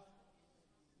 5?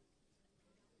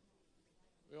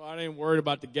 Well, I ain't worried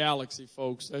about the Galaxy,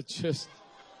 folks. That's just...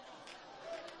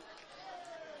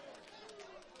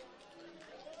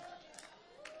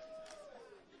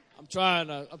 I'm trying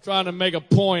to make a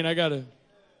point. I gotta...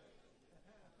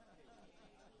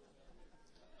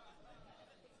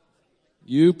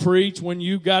 You preach when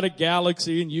you got a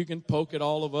Galaxy and you can poke at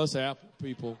all of us Apple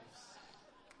people.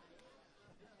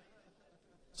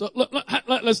 So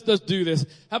let's do this.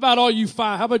 How about all you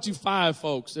 5? How about you 5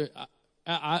 folks?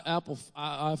 Apple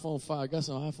iPhone 5. I got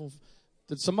some iPhone.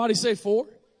 Did somebody say 4?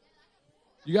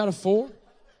 You got a 4?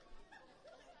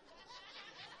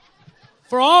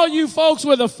 For all you folks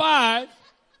with a 5,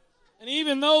 and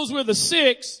even those with a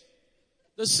 6,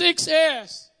 the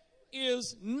 6S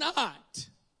is not.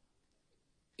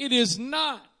 It is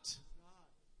not.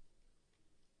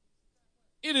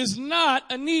 It is not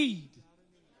a need.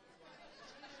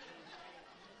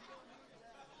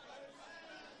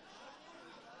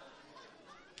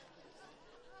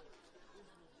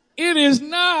 It is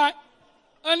not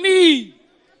a need.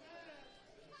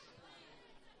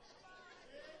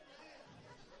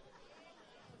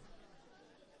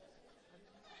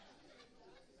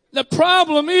 The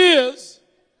problem is,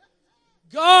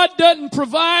 God doesn't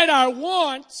provide our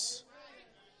wants,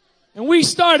 and we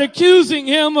start accusing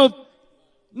Him of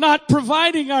not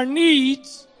providing our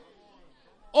needs,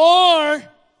 or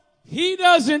He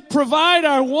doesn't provide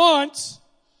our wants.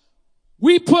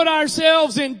 We put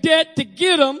ourselves in debt to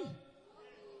get them.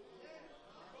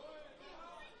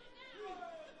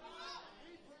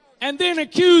 And then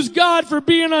accuse God for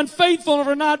being unfaithful and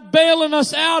for not bailing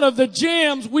us out of the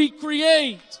jams we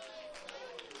create.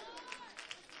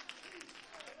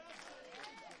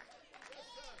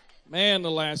 Man,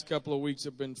 the last couple of weeks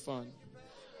have been fun.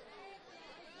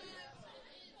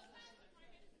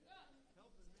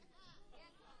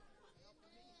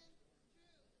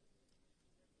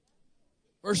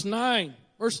 Verse 9.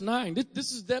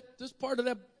 This is this part of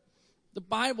the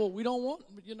Bible we don't want,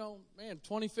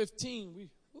 2015,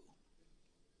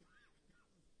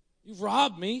 you've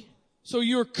robbed me, so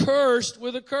you're cursed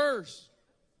with a curse.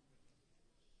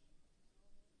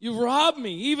 You've robbed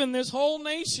me, even this whole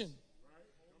nation.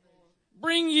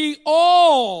 Bring ye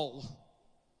all.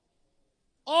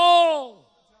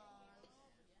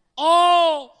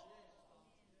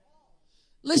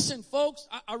 Listen, folks,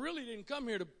 I really didn't come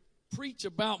here to preach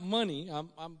about money. I'm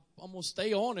going to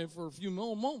stay on it for a few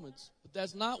more moments. But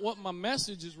that's not what my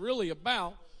message is really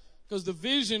about, because the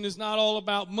vision is not all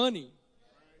about money.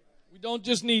 We don't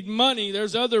just need money.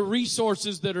 There's other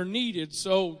resources that are needed,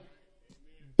 so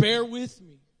bear with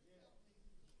me.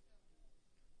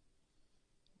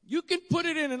 You can put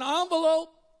it in an envelope,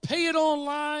 pay it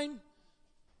online,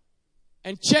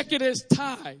 and check it as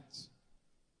tithes.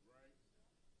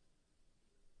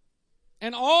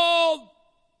 And all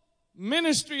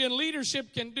ministry and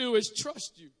leadership can do is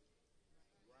trust you.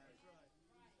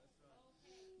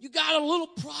 You got a little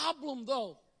problem,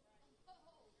 though.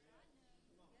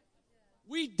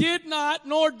 We did not,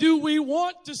 nor do we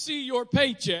want to see your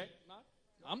paycheck.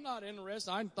 I'm not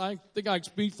interested. I think I can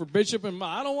speak for Bishop and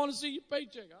I don't want to see your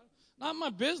paycheck. Not my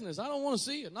business. I don't want to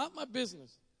see it. Not my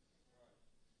business.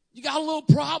 You got a little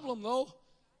problem, though.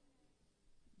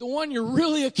 The one you're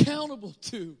really accountable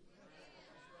to.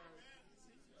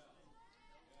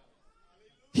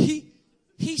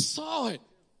 He saw it.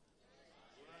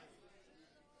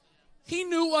 He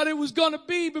knew what it was going to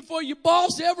be before your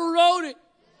boss ever wrote it.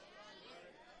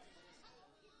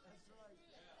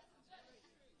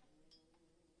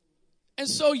 And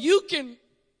so you can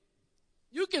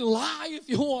lie if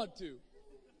you want to.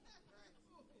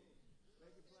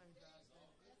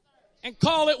 And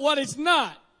call it what it's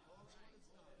not.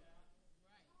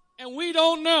 And we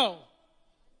don't know.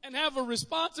 And have a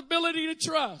responsibility to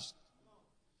trust.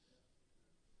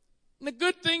 And the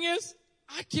good thing is,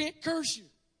 I can't curse you.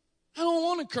 I don't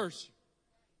want to curse you.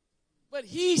 But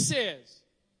He says,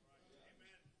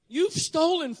 you've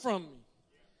stolen from me.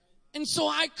 And so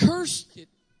I cursed it.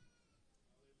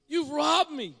 You've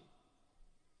robbed me.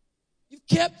 You've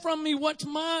kept from me what's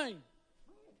mine.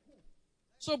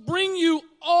 So bring you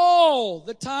all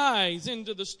the tithes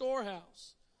into the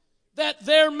storehouse, that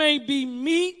there may be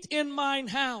meat in mine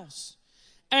house.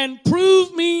 And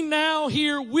prove me now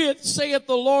herewith, saith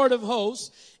the Lord of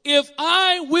hosts, if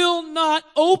I will not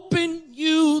open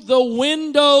you the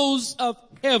windows of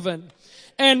heaven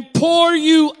and pour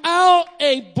you out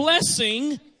a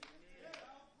blessing,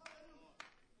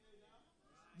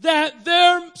 that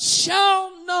there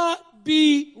shall not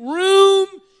be room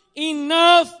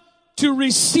enough to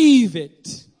receive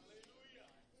it.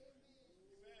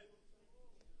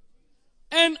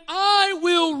 And I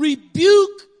will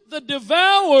rebuke the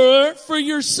devourer for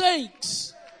your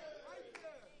sakes,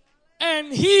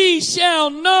 and he shall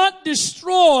not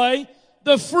destroy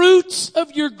the fruits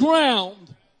of your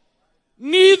ground,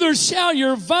 neither shall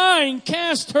your vine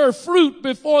cast her fruit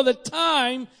before the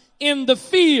time in the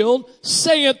field,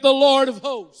 saith the Lord of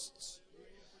hosts.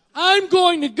 I'm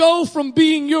going to go from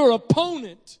being your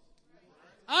opponent.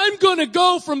 I'm going to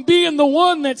go from being the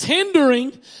one that's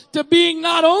hindering to being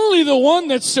not only the one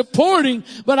that's supporting,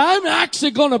 but I'm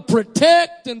actually going to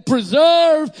protect and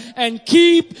preserve and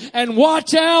keep and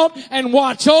watch out and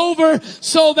watch over,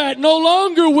 so that no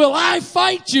longer will I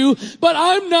fight you, but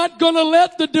I'm not going to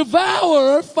let the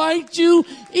devourer fight you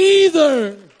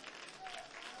either.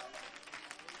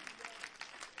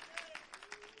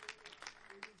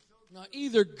 Now,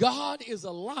 either God is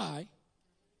a lie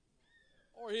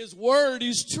or His word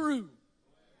is true.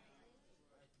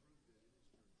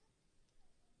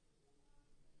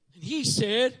 And He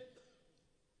said,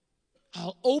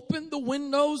 I'll open the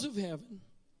windows of heaven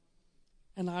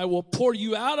and I will pour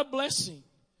you out a blessing.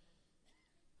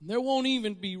 And there won't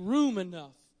even be room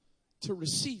enough to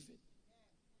receive it.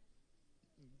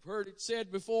 You've heard it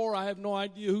said before. I have no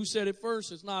idea who said it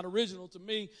first. It's not original to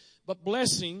me. But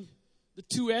blessing, the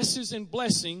two S's in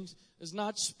blessings, is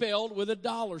not spelled with a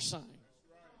dollar sign.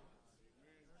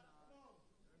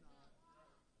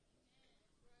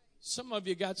 Some of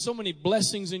you got so many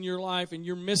blessings in your life and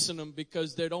you're missing them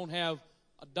because they don't have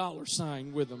a dollar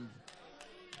sign with them.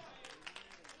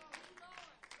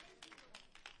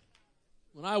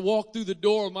 When I walk through the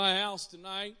door of my house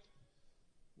tonight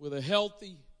with a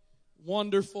healthy,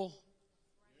 wonderful,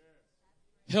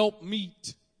 help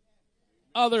meet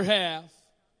other half,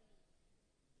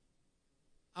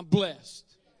 I'm blessed.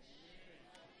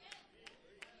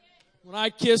 When I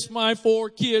kiss my 4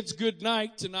 kids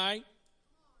goodnight tonight,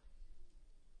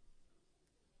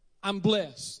 I'm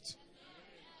blessed.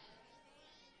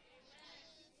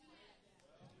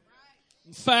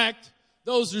 In fact,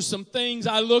 those are some things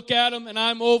I look at them and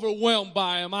I'm overwhelmed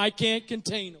by them. I can't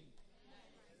contain them.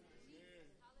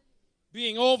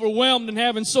 Being overwhelmed and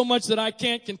having so much that I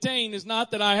can't contain is not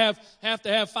that I have to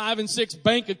have 5 and 6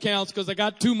 bank accounts because I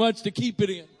got too much to keep it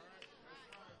in.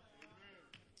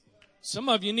 Some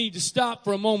of you need to stop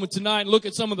for a moment tonight and look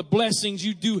at some of the blessings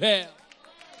you do have.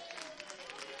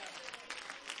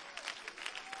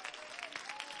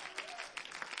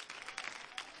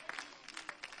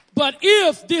 But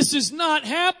if this is not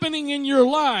happening in your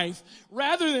life,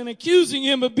 rather than accusing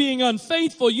Him of being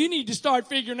unfaithful, you need to start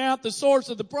figuring out the source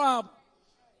of the problem.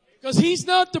 Because He's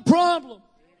not the problem.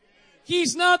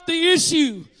 He's not the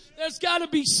issue. There's got to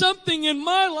be something in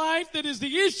my life that is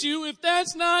the issue if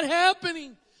that's not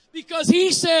happening. Because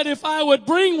He said if I would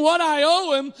bring what I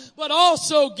owe Him, but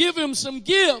also give Him some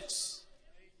gifts.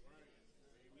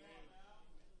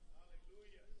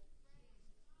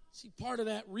 See, part of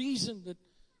that reason that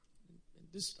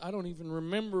this, I don't even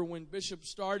remember when Bishop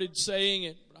started saying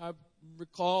it, but I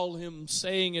recall him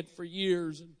saying it for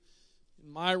years. And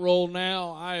in my role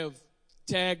now, I have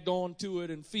tagged on to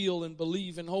it and feel and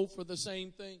believe and hope for the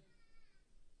same thing.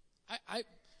 I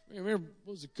remember,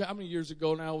 how many years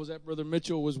ago now was that Brother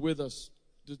Mitchell was with us,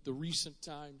 the recent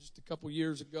time, just a couple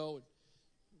years ago.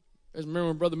 And I remember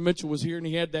when Brother Mitchell was here and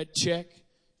he had that check,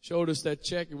 showed us that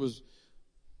check. It was,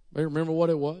 I remember what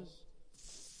it was?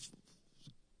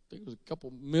 I think it was a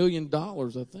couple $1 million,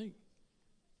 I think.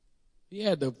 He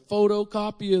had the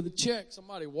photocopy of the check.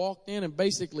 Somebody walked in and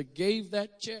basically gave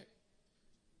that check.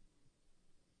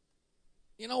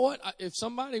 You know what? If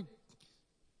somebody,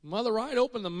 Mother Wright,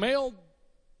 opened the mail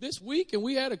this week and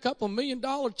we had a couple $1 million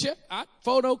check, I'd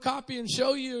photocopy and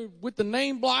show you with the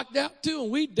name blocked out too,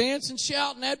 and we'd dance and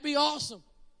shout, and that'd be awesome.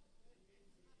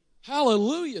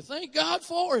 Hallelujah. Thank God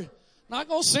for it. Not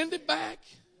going to send it back.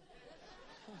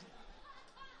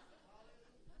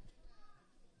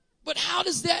 But how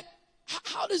does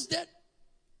that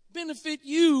benefit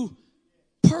you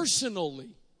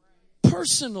personally?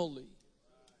 Personally.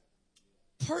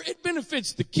 It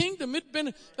benefits the kingdom.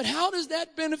 But how does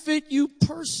that benefit you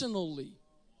personally?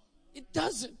 It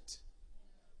doesn't.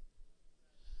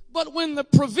 But when the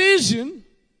provision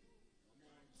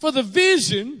for the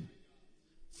vision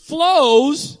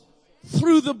flows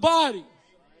through the body,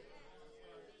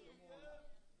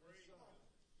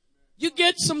 you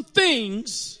get some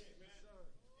things.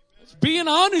 Being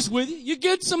honest with you, you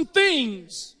get some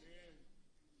things.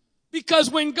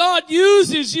 Because when God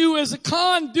uses you as a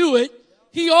conduit,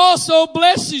 He also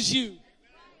blesses you.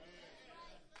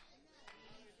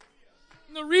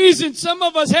 And the reason some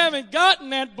of us haven't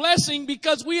gotten that blessing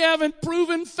because we haven't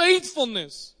proven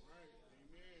faithfulness.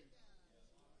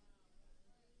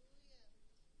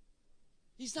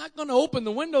 He's not going to open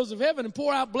the windows of heaven and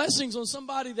pour out blessings on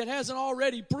somebody that hasn't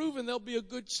already proven they'll be a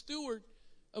good steward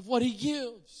of what He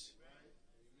gives.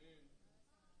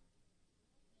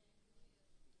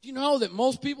 Do you know that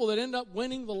most people that end up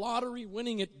winning the lottery,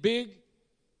 winning it big,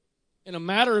 in a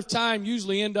matter of time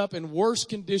usually end up in worse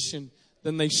condition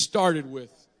than they started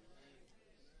with?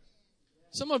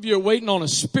 Some of you are waiting on a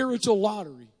spiritual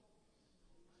lottery.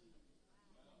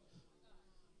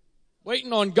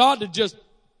 Waiting on God to just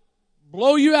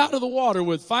blow you out of the water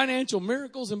with financial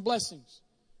miracles and blessings.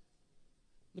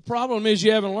 The problem is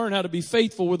you haven't learned how to be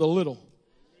faithful with a little.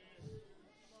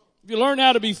 If you learn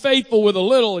how to be faithful with a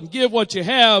little and give what you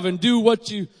have and do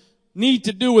what you need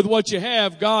to do with what you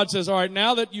have, God says, all right,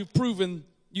 now that you've proven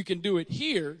you can do it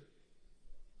here,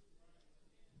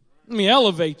 Let me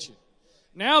elevate you.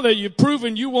 Now that you've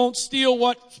proven you won't steal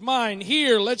what's mine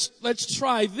here, let's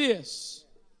try this.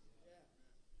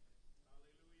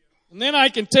 And then I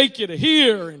can take you to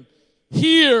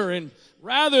here, and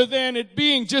rather than it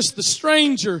being just the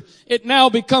stranger, it now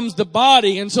becomes the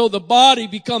body, and so the body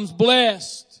becomes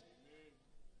blessed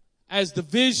as the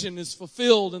vision is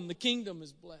fulfilled and the kingdom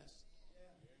is blessed.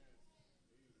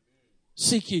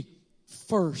 Seek ye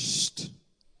first.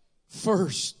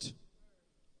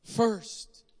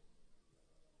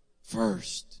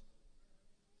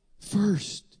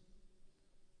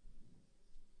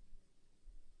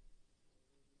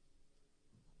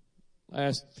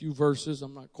 Last few verses,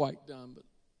 I'm not quite done, but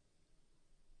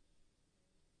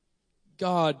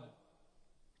God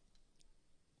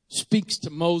speaks to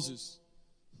Moses.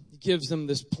 He gives them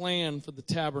this plan for the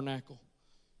tabernacle.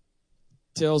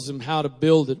 Tells him how to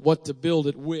build it, what to build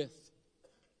it with.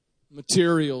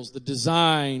 Materials, the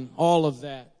design, all of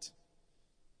that.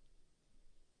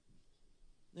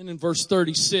 Then in verse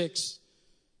 36,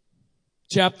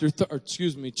 chapter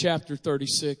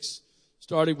 36,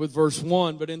 starting with verse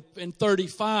 1, but in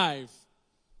 35,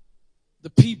 the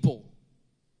people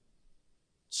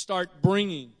start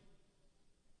bringing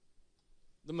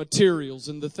the materials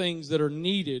and the things that are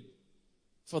needed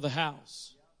for the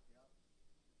house.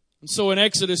 And so in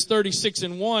Exodus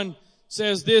 36:1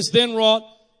 says this, then wrought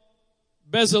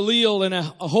Bezaleel and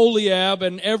Aholiab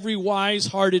and every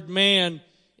wise-hearted man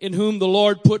in whom the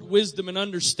Lord put wisdom and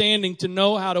understanding to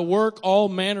know how to work all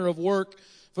manner of work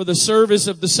for the service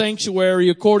of the sanctuary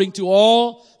according to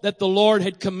all that the Lord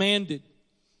had commanded.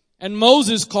 And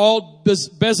Moses called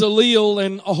Bezaleel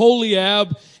and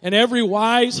Aholiab and every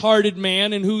wise-hearted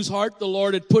man in whose heart the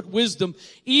Lord had put wisdom,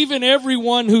 even every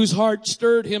one whose heart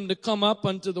stirred him to come up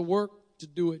unto the work to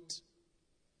do it.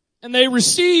 And they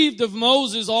received of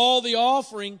Moses all the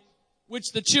offering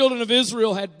which the children of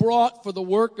Israel had brought for the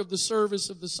work of the service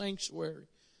of the sanctuary,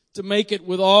 to make it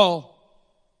withal.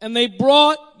 And they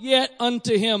brought yet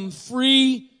unto him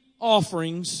free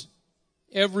offerings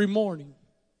every morning.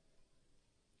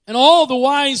 And all the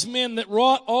wise men that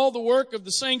wrought all the work of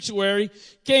the sanctuary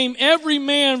came every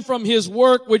man from his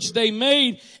work which they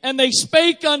made. And they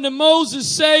spake unto Moses,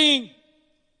 saying,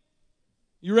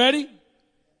 you ready?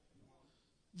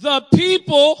 The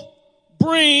people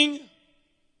bring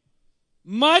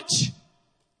much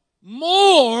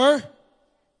more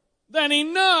than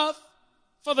enough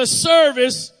for the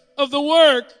service of the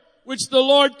work which the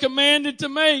Lord commanded to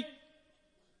make.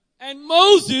 And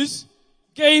Moses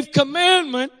gave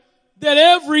commandment that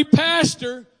every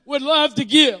pastor would love to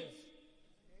give.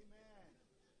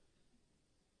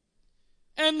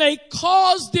 And they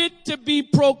caused it to be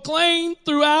proclaimed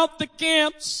throughout the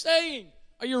camp, saying,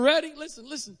 are you ready?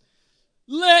 Listen.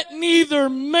 Let neither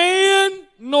man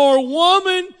nor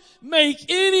woman make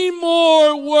any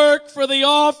more work for the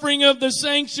offering of the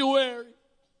sanctuary.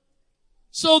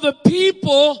 So the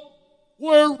people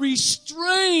were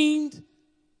restrained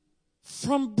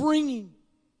from bringing.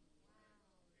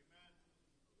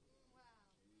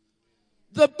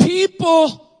 The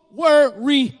people were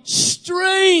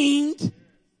restrained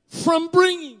from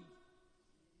bringing.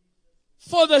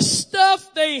 For the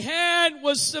stuff they had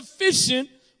was sufficient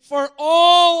for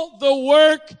all the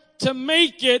work to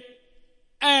make it,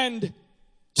 and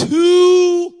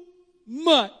too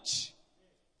much.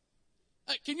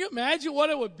 Can you imagine what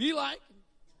it would be like?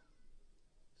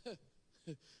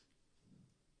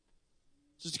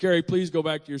 Sister Carrie, please go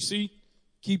back to your seat.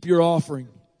 Keep your offering.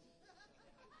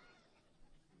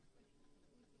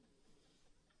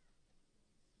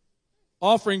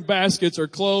 Offering baskets are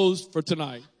closed for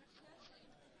tonight.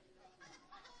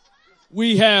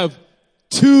 We have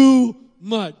too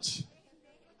much.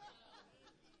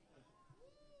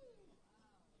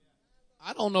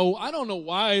 I don't know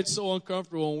why it's so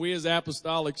uncomfortable when we as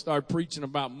apostolics start preaching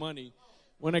about money.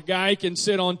 When a guy can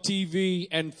sit on TV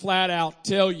and flat out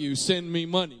tell you, send me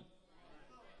money.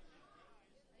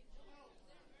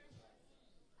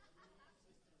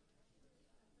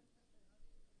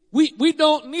 We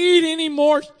don't need any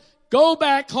more. Go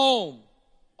back home.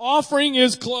 Offering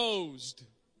is closed.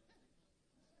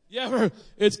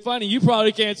 It's funny. You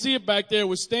probably can't see it back there.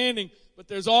 We're standing, but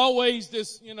there's always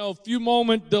this, few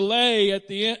moment delay at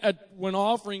the end, when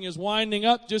offering is winding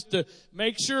up, just to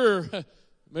make sure.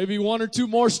 Maybe one or two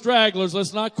more stragglers.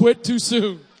 Let's not quit too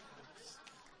soon.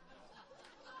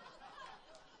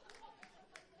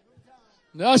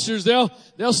 The ushers,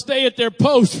 they'll stay at their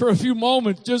post for a few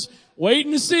moments, just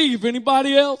waiting to see if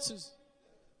anybody else is.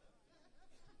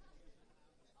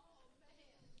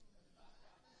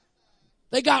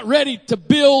 They got ready to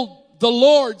build the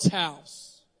Lord's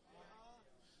house.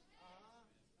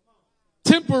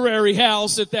 temporary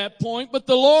house at that point, but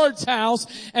the Lord's house,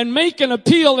 and make an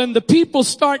appeal, and the people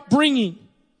start bringing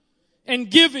and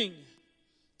giving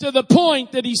to the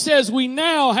point that he says we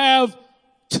now have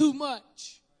too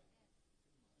much.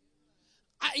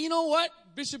 You know what,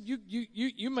 Bishop,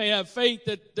 you may have faith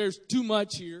that there's too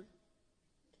much here.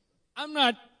 I'm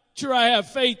not sure I have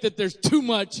faith that there's too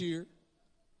much here.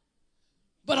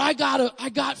 But I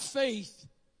got faith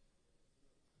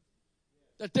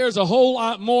that there's a whole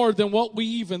lot more than what we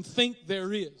even think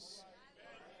there is.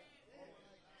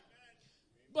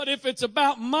 But if it's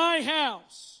about my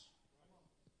house,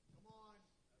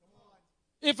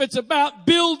 if it's about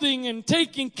building and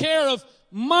taking care of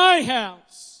my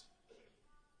house,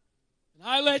 and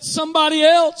I let somebody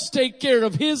else take care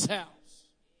of his house,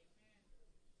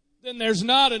 then there's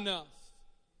not enough.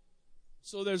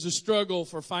 So there's a struggle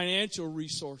for financial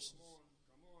resources.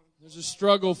 There's a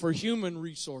struggle for human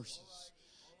resources.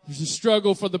 There's a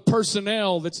struggle for the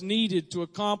personnel that's needed to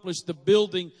accomplish the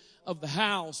building of the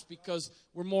house because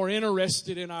we're more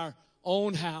interested in our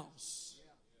own house.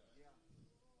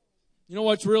 You know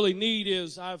what's really neat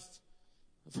is I've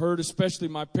heard especially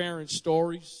my parents'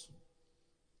 stories.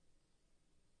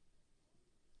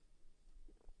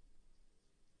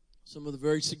 Some of the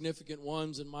very significant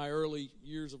ones in my early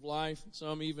years of life, and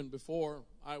some even before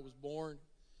I was born.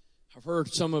 I've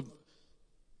heard some of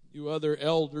you other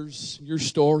elders, your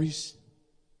stories.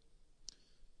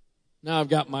 Now I've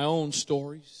got my own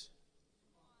stories.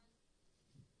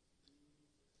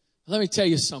 Let me tell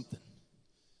you something.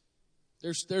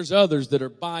 There's others that are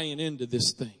buying into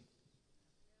this thing.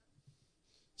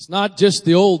 It's not just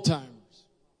the old timers.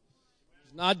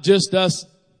 It's not just us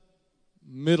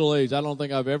middle-aged. I don't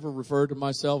think I've ever referred to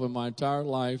myself in my entire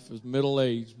life as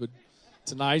middle-aged, but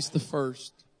tonight's the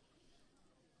first.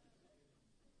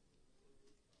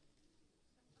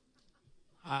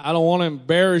 I don't want to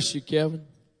embarrass you, Kevin.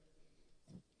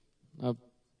 I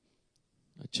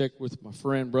checked with my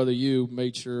friend, Brother Yu,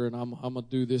 made sure, and I'm going to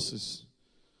do this as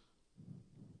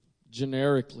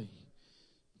generically.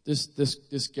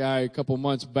 This guy a couple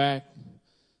months back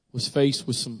was faced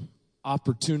with some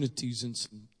opportunities and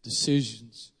some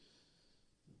decisions.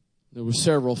 There were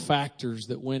several factors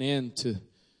that went into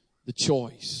the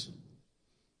choice.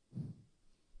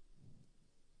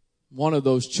 One of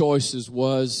those choices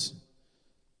was,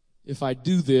 if I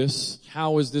do this,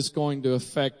 how is this going to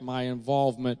affect my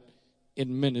involvement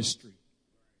in ministry?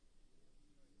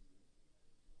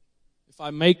 If I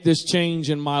make this change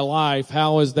in my life,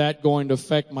 how is that going to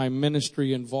affect my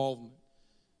ministry involvement?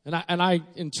 And I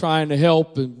in trying to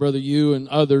help, and Brother Yu and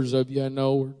others of you I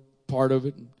know are part of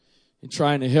it, and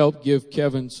trying to help give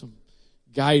Kevin some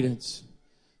guidance.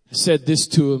 I said this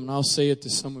to him, and I'll say it to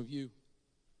some of you.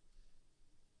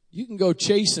 You can go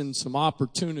chasing some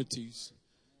opportunities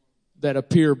that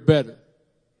appear better.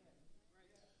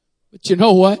 But you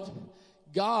know what?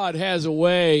 God has a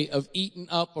way of eating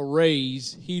up a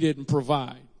raise He didn't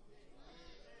provide.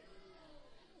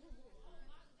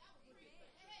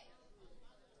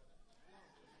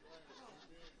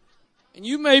 And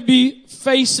you may be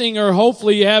facing, or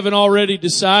hopefully you haven't already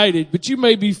decided, but you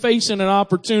may be facing an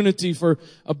opportunity for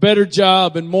a better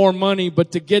job and more money,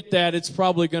 but to get that, it's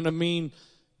probably going to mean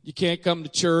you can't come to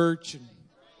church.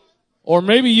 Or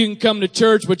maybe you can come to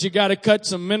church, but you got to cut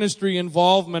some ministry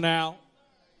involvement out.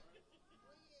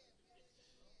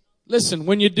 Listen,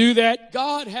 when you do that,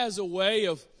 God has a way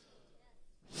of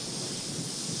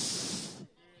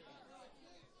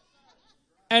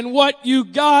and what you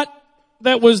got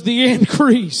that was the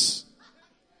increase.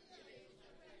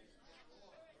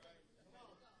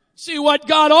 See, what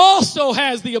God also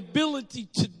has the ability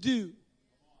to do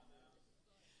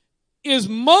is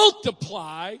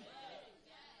multiply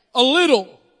a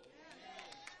little.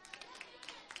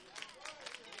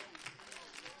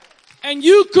 And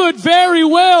you could very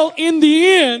well, in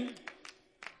the end,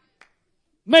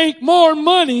 make more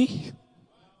money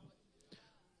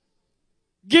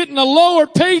getting a lower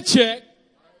paycheck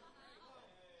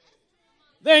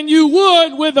than you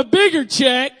would with a bigger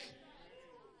check.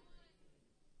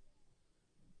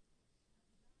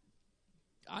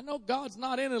 I know God's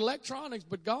not in electronics,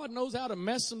 but God knows how to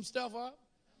mess some stuff up.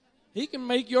 He can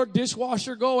make your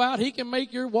dishwasher go out. He can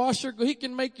make your washer go. He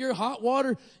can make your hot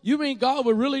water. You mean God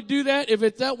would really do that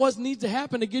if that was needs to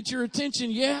happen to get your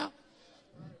attention? Yeah.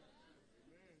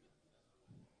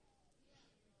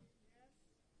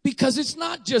 Because it's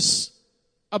not just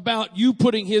about you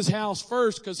putting His house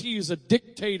first because He is a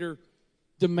dictator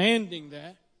demanding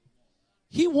that.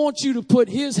 He wants you to put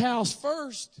His house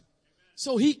first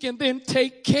so He can then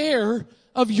take care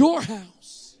of your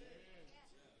house.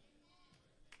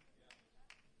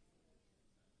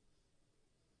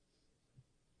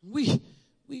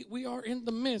 We are in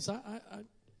the midst.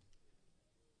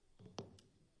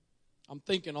 I'm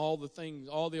thinking all the things,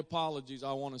 all the apologies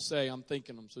I want to say, I'm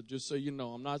thinking them. So just so you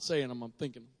know, I'm not saying them, I'm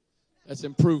thinking them. That's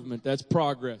improvement. That's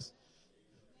progress.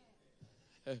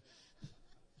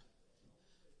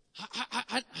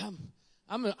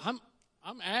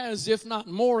 I'm as if not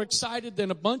more excited than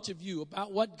a bunch of you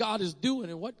about what God is doing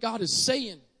and what God is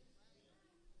saying.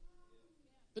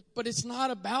 But it's not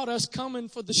about us coming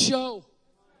for the show.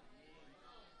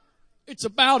 It's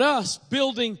about us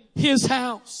building His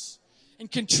house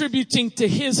and contributing to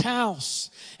His house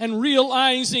and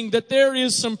realizing that there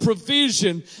is some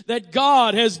provision that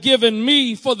God has given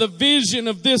me for the vision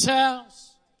of this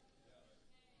house.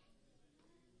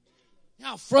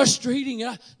 How frustrating.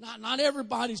 Not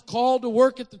everybody's called to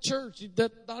work at the church.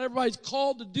 Not everybody's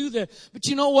called to do that. But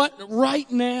you know what? Right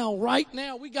now,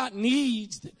 we got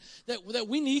needs that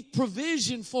we need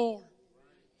provision for.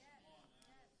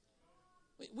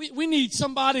 We need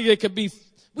somebody that could be,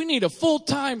 we need a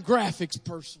full-time graphics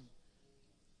person.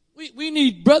 We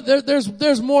need,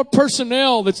 there's more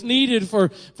personnel that's needed for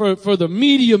the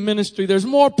media ministry. There's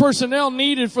more personnel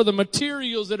needed for the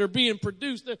materials that are being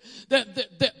produced.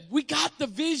 That we got the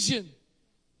vision.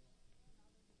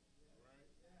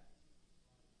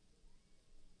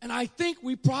 And I think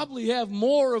we probably have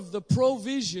more of the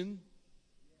provision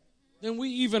than we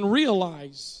even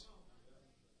realize.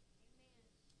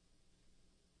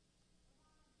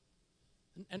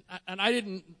 And I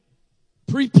didn't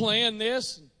pre-plan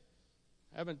this.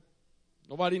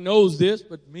 Nobody knows this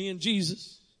but me and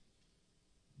Jesus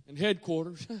in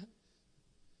headquarters.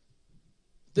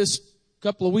 This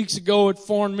couple of weeks ago at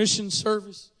Foreign Mission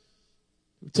Service,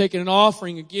 we're taking an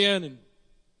offering again and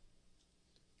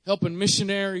helping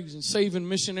missionaries and saving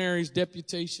missionaries'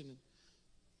 deputation.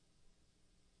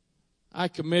 I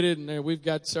committed, and we've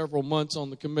got several months on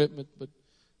the commitment, but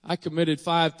I committed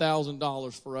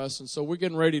 $5,000 for us, and so we're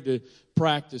getting ready to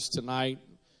practice tonight.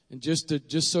 And just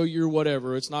so you're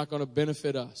whatever, it's not going to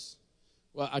benefit us.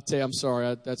 Well, I tell you, I'm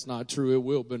sorry, that's not true. It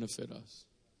will benefit us.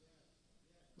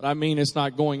 But I mean, it's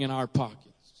not going in our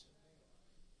pockets.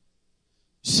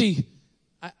 See,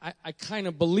 I kind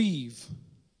of believe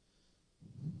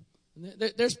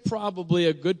there's probably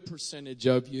a good percentage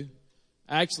of you,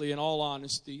 actually, in all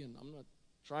honesty, and I'm not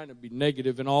trying to be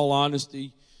negative, in all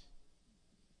honesty,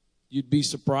 you'd be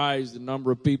surprised the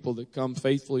number of people that come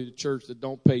faithfully to church that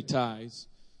don't pay tithes.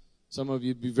 Some of you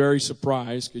would be very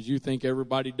surprised because you think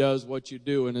everybody does what you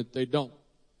do and that they don't.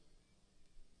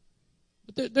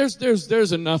 But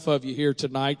there's enough of you here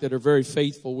tonight that are very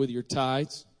faithful with your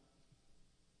tithes.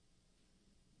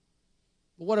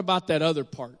 But what about that other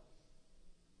part?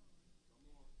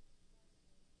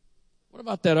 What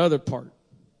about that other part?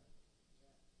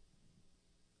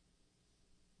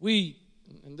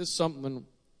 And this is something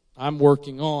I'm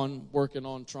working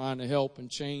on trying to help and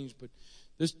change, but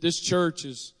this church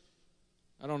is,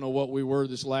 I don't know what we were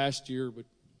this last year, but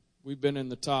we've been in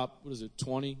the top,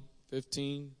 20,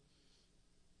 15?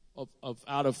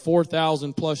 Out of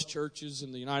 4,000 plus churches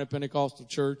in the United Pentecostal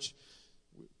Church,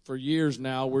 for years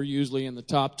now, we're usually in the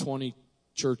top 20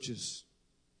 churches.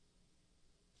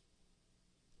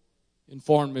 In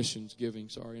foreign missions giving.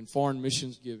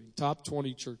 Top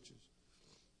 20 churches.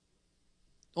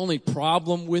 Only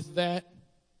problem with that,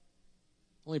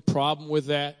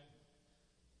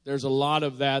 there's a lot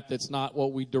of that's not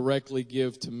what we directly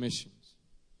give to missions.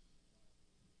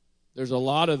 There's a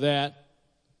lot of that,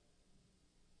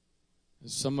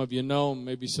 as some of you know,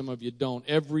 maybe some of you don't.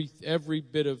 Every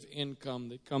bit of income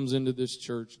that comes into this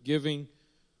church, giving,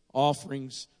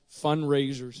 offerings,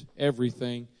 fundraisers,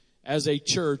 everything, as a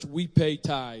church, we pay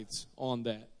tithes on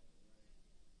that.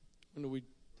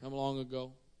 How long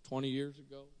ago? 20 years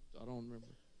ago? I don't remember.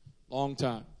 Long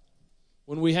time.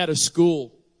 When we had a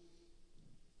school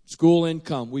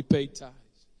income, we paid tithes.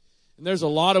 And there's a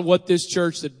lot of what this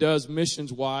church that does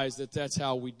missions-wise, that's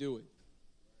how we do it.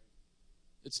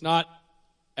 It's not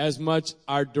as much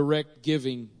our direct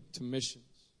giving to missions.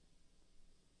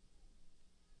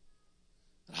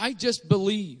 But I just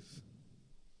believe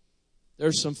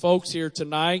there's some folks here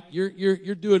tonight,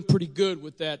 you're doing pretty good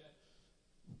with that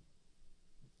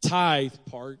tithe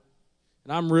part.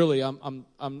 And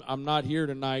I'm not here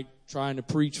tonight trying to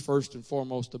preach first and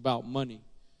foremost about money.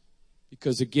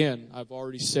 Because again, I've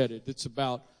already said it. It's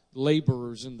about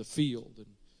laborers in the field and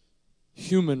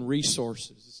human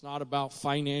resources. It's not about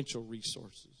financial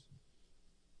resources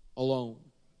alone.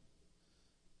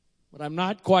 But I'm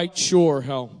not quite sure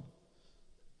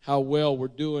how well we're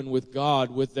doing with God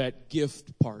with that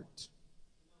gift part.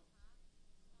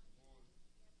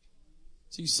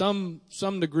 See, some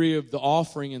degree of the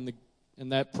offering and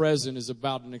And that present is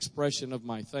about an expression of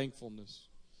my thankfulness.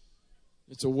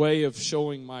 It's a way of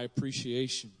showing my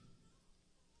appreciation.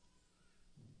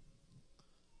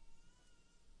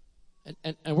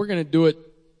 And we're going to do it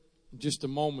in just a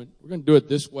moment. We're going to do it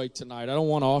this way tonight. I don't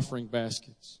want offering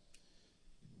baskets.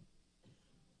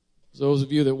 Those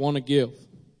of you that want to give,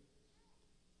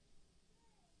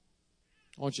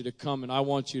 I want you to come and I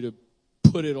want you to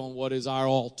put it on what is our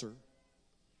altar.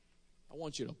 I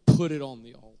want you to put it on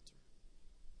the altar.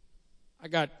 I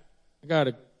got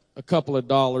a couple of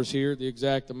dollars here. The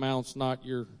exact amount's not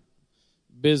your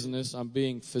business. I'm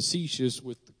being facetious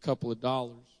with a couple of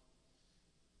dollars.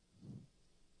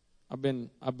 My dad,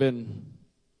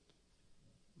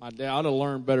 I ought to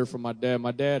learn better from my dad.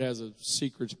 My dad has a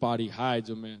secret spot he hides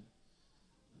them in.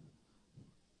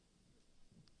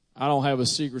 I don't have a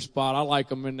secret spot. I like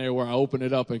them in there where I open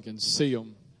it up and can see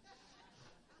them.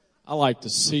 I like to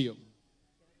see them.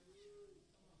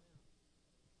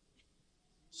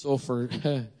 So for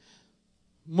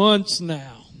months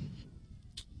now,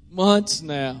 I'm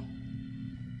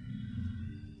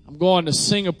going to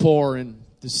Singapore in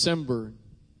December.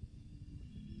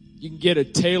 You can get a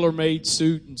tailor-made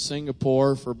suit in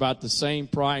Singapore for about the same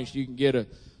price you can get a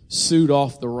suit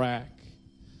off the rack.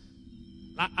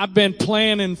 I've been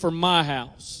planning for my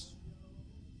house.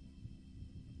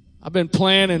 But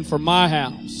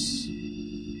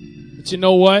you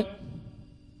know what?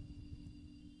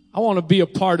 I want to be a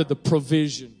part of the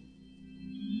provision.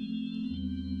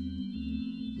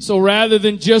 So rather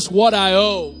than just what I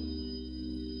owe,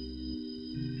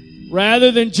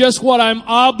 rather than just what I'm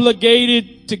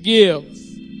obligated to give,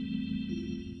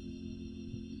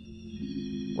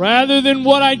 rather than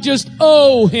what I just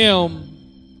owe Him.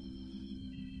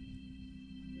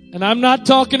 And I'm not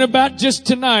talking about just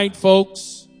tonight,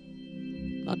 folks.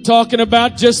 I'm not talking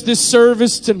about just this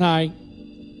service tonight.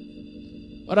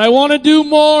 But I want to do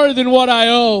more than what I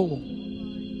owe.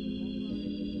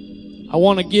 I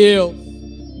want to give.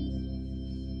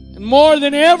 And more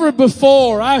than ever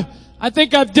before, I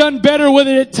think I've done better with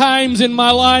it at times in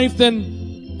my life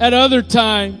than at other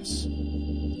times.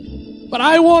 But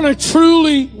I want to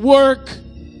truly work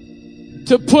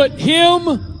to put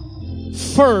Him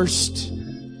first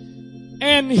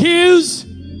and His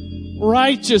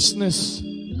righteousness.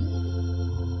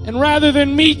 And rather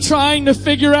than me trying to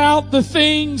figure out the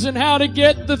things and how to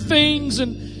get the things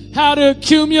and how to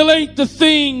accumulate the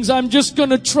things, I'm just going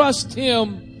to trust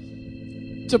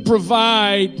Him to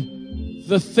provide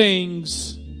the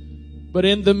things. But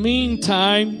in the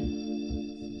meantime,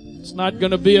 it's not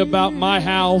going to be about my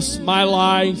house, my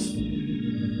life,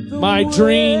 my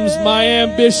dreams, my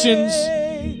ambitions,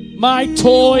 my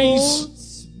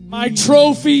toys, my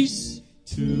trophies.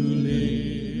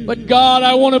 But God,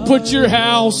 I want to put your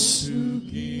house.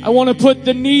 I want to put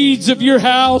the needs of your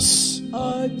house.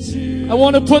 I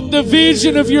want to put the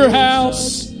vision of your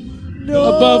house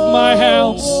above my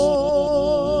house.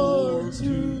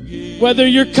 Whether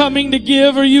you're coming to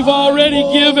give or you've already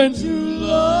given,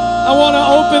 I want to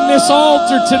open this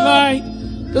altar tonight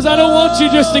because I don't want you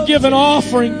just to give an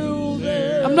offering.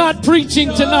 I'm not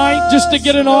preaching tonight just to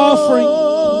get an offering,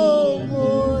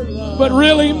 but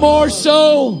really more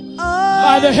so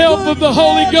by the help of the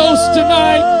Holy Ghost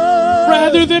tonight,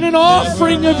 rather than an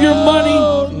offering of your money.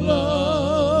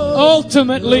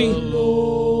 Ultimately,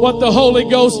 what the Holy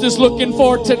Ghost is looking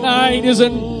for tonight is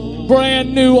a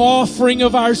brand new offering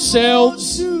of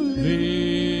ourselves.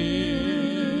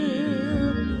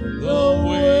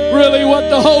 Really, what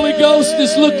the Holy Ghost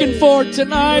is looking for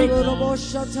tonight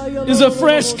is a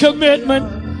fresh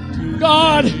commitment.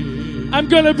 God, I'm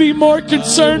going to be more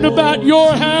concerned about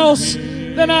your house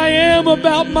than I am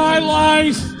about my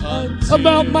life,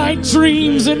 about my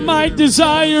dreams and my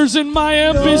desires and my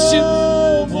ambitions.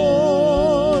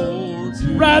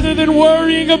 Rather than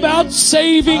worrying about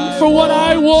saving for what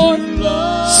I want,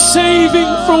 saving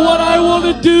for what I want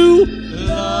to do,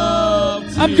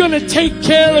 I'm going to take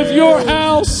care of your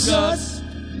house.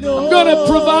 I'm going to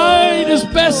provide as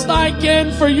best I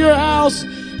can for your house.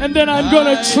 And then I'm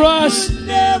going to trust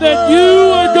that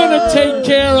you are going to take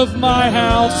care of my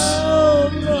house.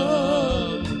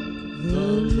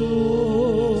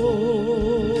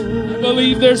 I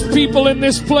believe there's people in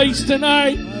this place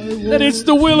tonight that it's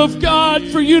the will of God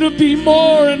for you to be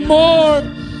more and more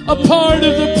a part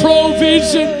of the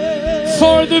provision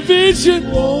for the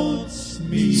vision.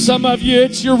 Some of you,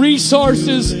 it's your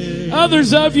resources.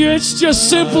 Others of you, it's just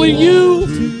simply you.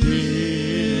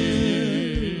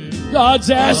 God's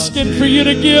asking for you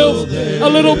to give a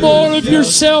little more of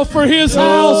yourself for His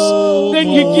house than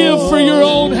you give for your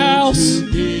own house.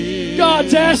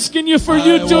 God's asking you for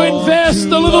you to invest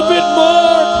a little bit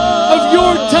more of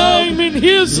your time in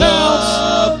His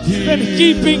house than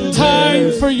keeping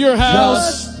time for your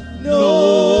house.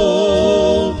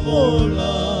 No more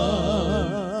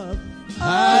love.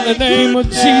 In the name of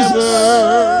Jesus.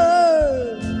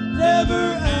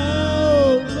 Never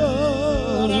outlove.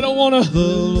 I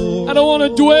don't want to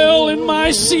dwell in my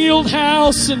sealed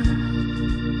house and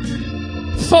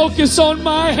focus on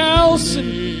my house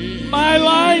and my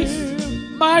life,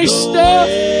 my stuff,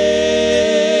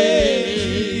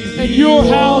 and your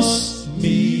house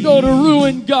go to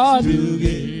ruin, God.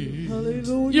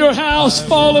 Your house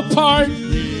fall apart,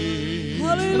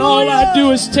 and all I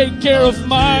do is take care of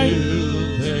mine.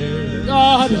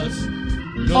 God,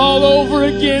 all over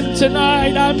again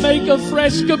tonight, I make a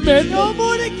fresh commitment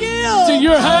to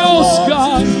your house,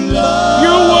 God,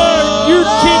 your word, your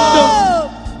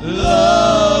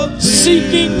kingdom,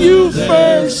 seeking you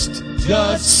first,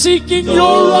 seeking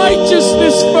your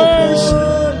righteousness first.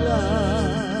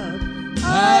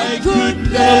 I'm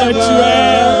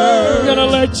gonna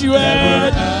let you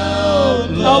add.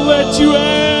 I'll let you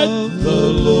add.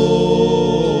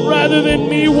 Rather than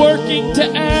me working to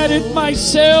add it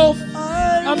myself,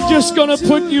 I'm just gonna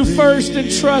put you first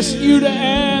and trust you to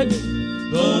add.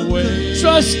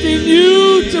 Trusting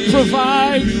you to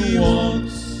provide.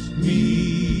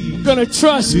 I'm gonna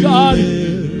trust, God,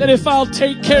 that if I'll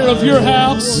take care of your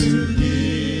house,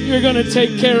 you're gonna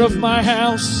take care of my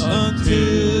house.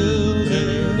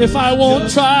 If I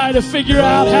won't try to figure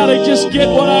out how to just get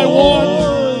what I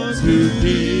want,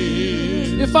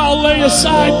 if I'll lay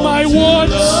aside my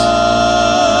wants, if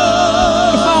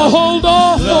I'll hold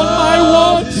off on my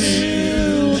wants,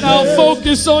 and I'll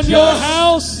focus on your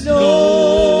house, you're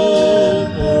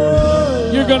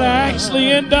going to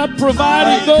actually end up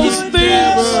providing those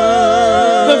things,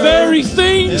 the very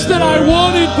things that I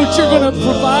wanted, but you're going to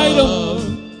provide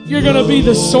them. You're going to be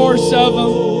the source of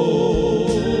them.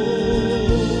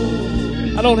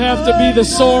 I don't have to be the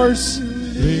source.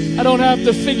 I don't have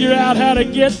to figure out how to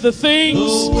get the things.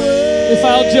 If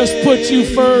I'll just put you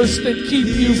first and keep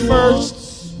you first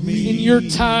in your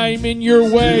time, in your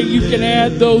way, you can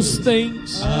add those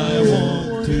things.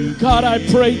 God, I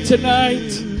pray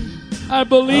tonight, I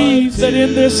believe that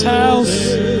in this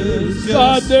house,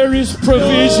 God, there is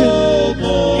provision.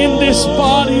 In this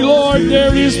body, Lord,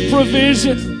 there is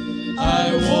provision.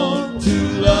 I want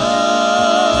to love.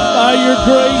 By your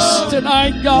grace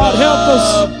tonight, God, help us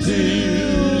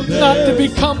not to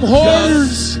become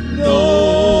hoarders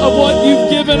of what you've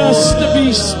given us to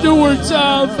be stewards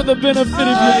of for the benefit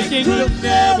of your kingdom.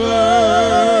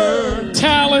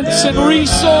 Talents and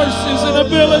resources and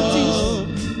abilities.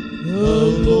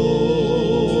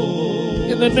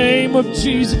 In the name of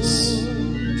Jesus.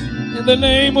 In the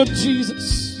name of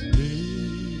Jesus.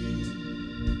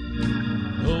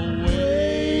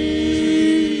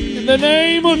 In the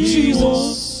name of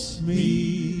Jesus.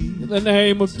 In the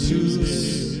name of Jesus.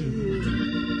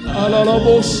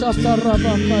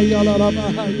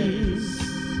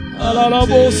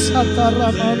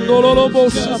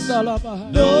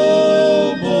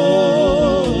 No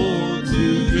more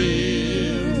to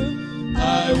give.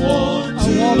 I want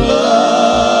to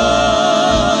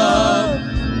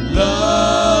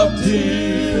love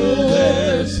till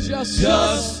there's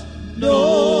just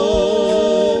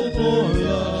no more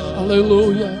love.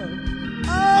 Hallelujah.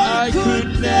 I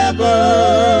could never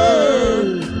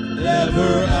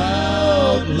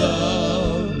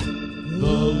outlove the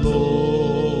Lord.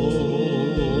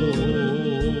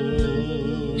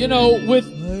 You know, with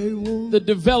the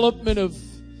development of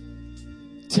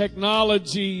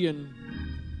technology and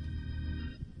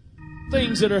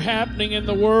things that are happening in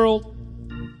the world,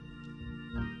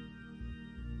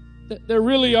 there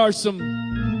really are some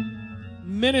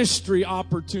ministry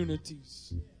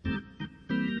opportunities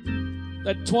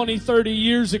that 20, 30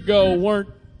 years ago weren't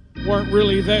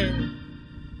really there.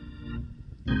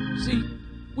 See,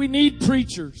 we need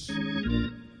preachers.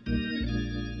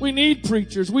 We need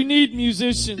preachers. We need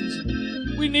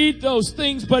musicians. We need those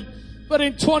things. But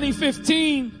in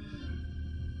 2015,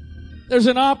 there's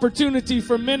an opportunity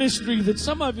for ministry that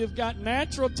some of you have got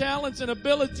natural talents and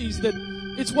abilities that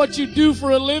it's what you do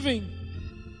for a living.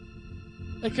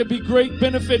 That could be great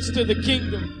benefits to the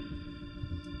kingdom.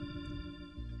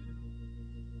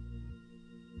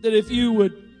 That if you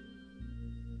would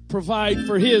provide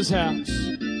for His house.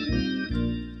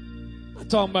 I'm not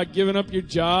talking about giving up your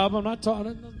job. I'm not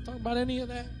talking about any of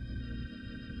that.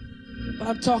 But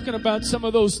I'm talking about some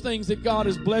of those things that God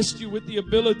has blessed you with the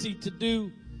ability to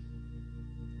do.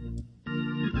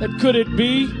 That could it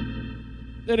be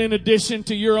that in addition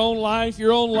to your own life,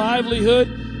 your own livelihood,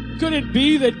 could it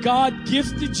be that God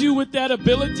gifted you with that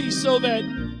ability so that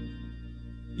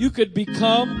you could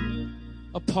become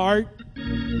a part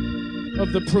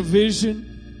of the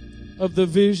provision of the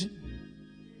vision.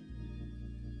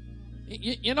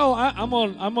 You know, I'm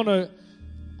gonna,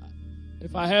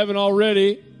 if I haven't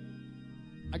already,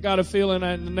 I got a feeling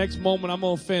that in the next moment I'm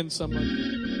gonna offend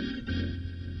somebody.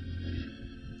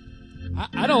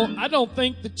 I don't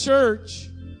think the church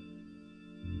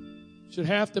should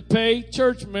have to pay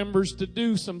church members to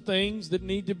do some things that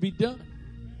need to be done.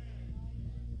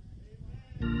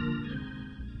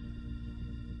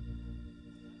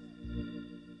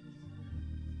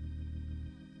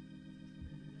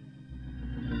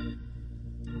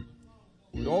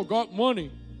 We all got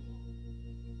money.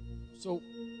 So,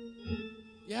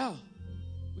 yeah,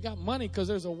 we got money because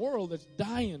there's a world that's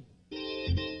dying,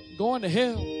 going to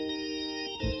hell.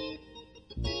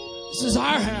 This is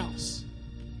our house.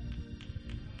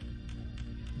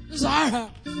 This is our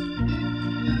house.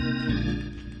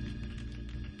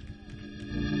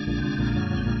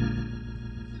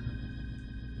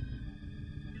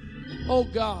 Oh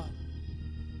God,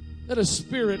 let a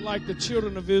spirit like the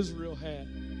children of Israel had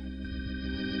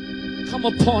come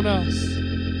upon us,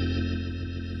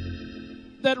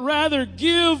 that rather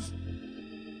give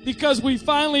because we've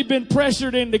finally been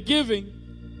pressured into giving,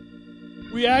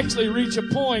 we actually reach a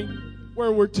point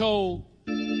where we're told,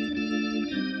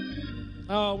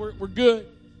 oh, we're good.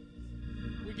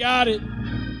 We got it.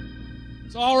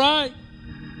 It's all right.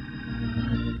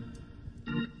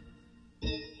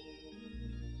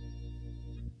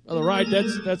 Brother Wright,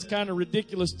 that's kind of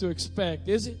ridiculous to expect,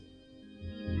 is it?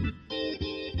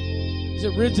 Is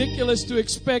it ridiculous to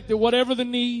expect that whatever the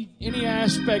need, any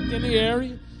aspect, any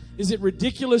area, is it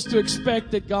ridiculous to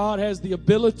expect that God has the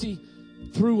ability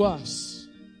through us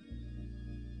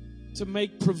to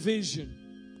make provision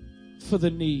for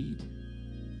the need?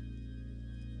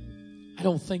 I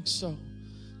don't think so.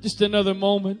 Just another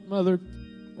moment, Mother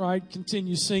Wright,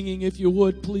 continue singing if you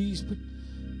would, please. But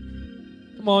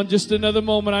come on, just another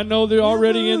moment. I know they're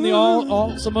already in the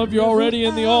altar. Some of you are already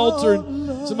in the altar,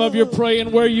 and some of you are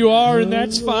praying where you are, and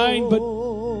that's fine. But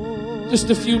just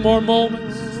a few more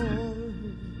moments.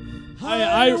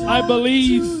 I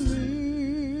believe,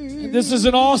 and this is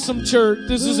an awesome church.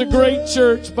 This is a great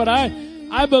church, but I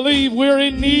believe we're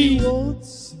in need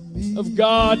of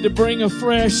God to bring a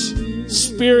fresh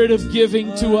spirit of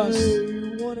giving to us,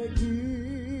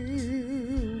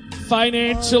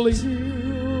 financially,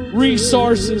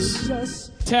 resources,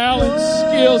 talents,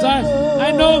 skills.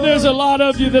 I know there's a lot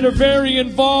of you that are very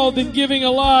involved in giving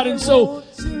a lot, and so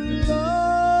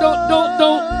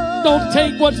don't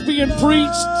take what's being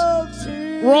preached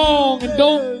wrong, and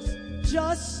don't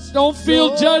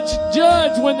feel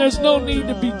judged when there's no need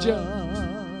to be judged.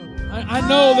 I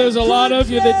know there's a lot of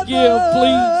you that give,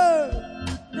 please.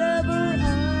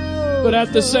 But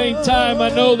at the same time, I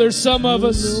know there's some of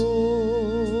us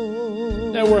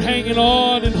that we're hanging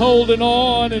on and holding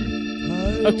on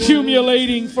and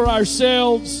accumulating for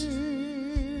ourselves.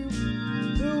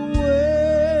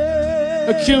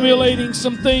 Accumulating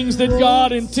some things that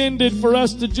God intended for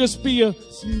us to just be a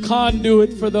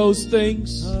conduit for those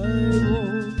things. I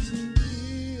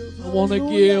want to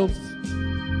give.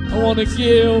 I want to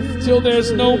give till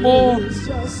there's no more,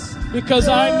 because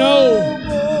I know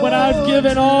when I've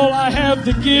given all I have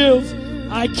to give,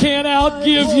 I can't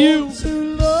outgive you.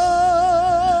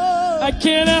 I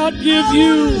can't outgive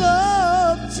you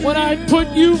when I put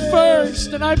you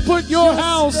first and I put your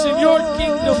house and your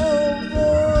kingdom.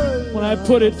 When I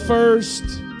put it first,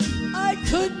 I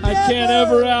can't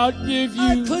ever outgive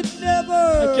you. I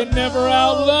can never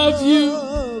outlove you.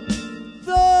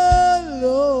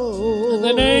 In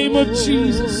the name of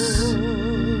Jesus,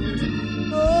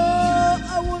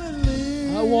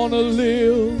 I want to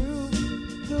live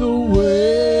the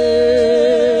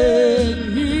way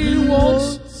He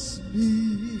wants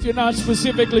me. If you're not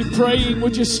specifically praying,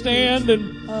 would you stand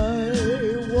and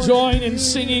join in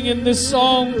singing in this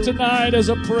song tonight as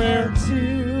a prayer?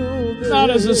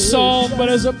 Not as a song, but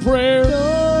as a prayer.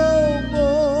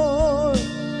 Oh,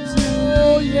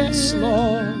 yes,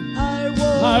 Lord.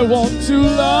 I want to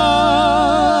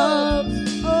love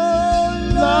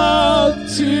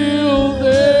till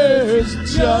there's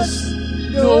just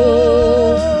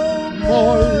no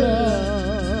more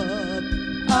love.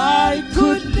 I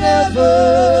could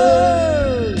never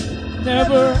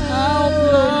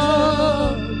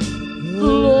outlove the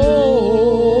Lord.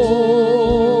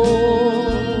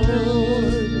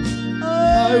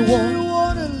 I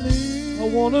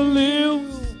want to live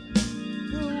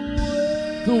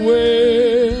the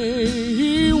way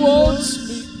He wants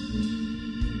me.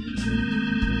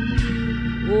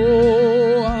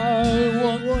 Oh,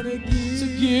 I want to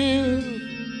give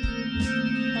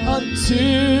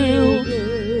until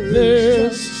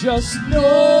there's just just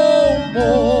no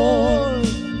more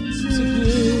to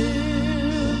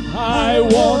give. I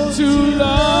want to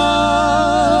love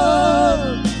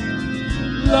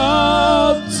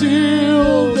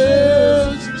till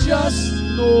there's just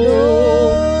no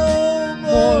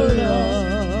more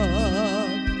love.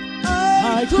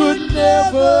 I could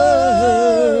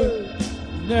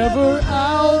never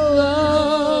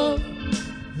outlove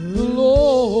the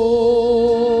Lord.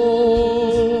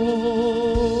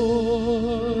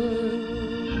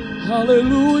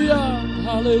 Hallelujah,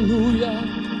 hallelujah.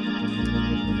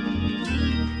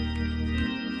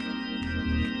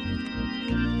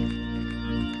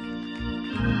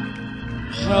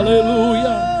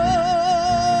 Hallelujah.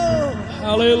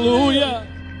 Hallelujah.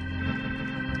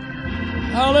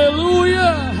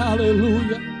 Hallelujah.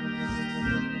 Hallelujah.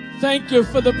 Thank you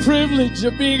for the privilege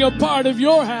of being a part of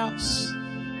your house.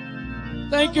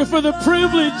 Thank you for the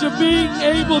privilege of being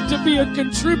able to be a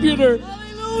contributor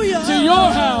to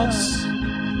your house,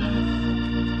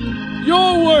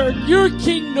 your work, your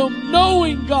kingdom,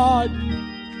 knowing, God,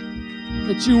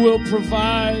 that you will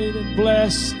provide and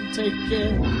bless and take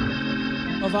care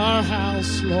of our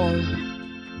house, Lord.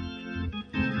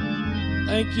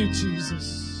 Thank you,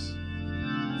 Jesus.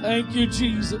 Thank you,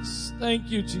 Jesus.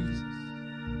 Thank you, Jesus.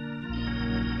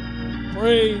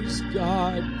 Praise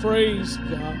God. Praise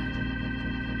God.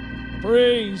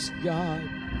 Praise God.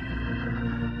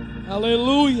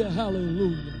 Hallelujah.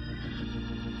 Hallelujah.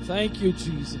 Thank you,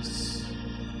 Jesus.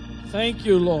 Thank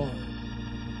you, Lord.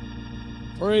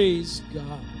 Praise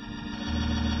God.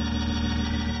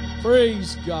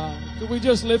 Praise God. Could we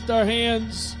just lift our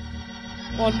hands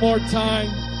one more time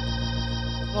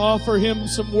and offer Him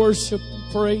some worship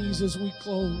and praise as we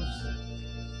close?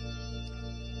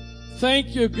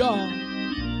 Thank you, God.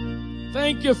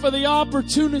 Thank you for the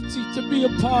opportunity to be a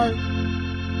part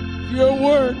of your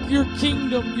work, your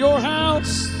kingdom, your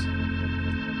house.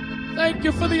 Thank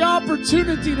you for the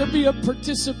opportunity to be a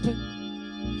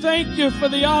participant. Thank you for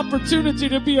the opportunity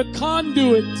to be a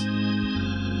conduit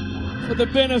for the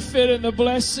benefit and the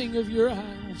blessing of your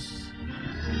house.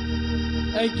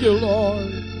 Thank you,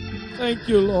 Lord. Thank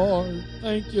you, Lord.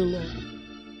 Thank you, Lord.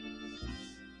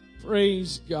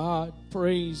 Praise God.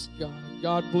 Praise God.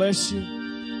 God bless you.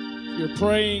 If you're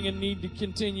praying and need to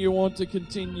continue, want to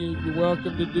continue, you're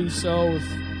welcome to do so. If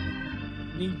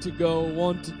you need to go,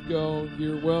 want to go,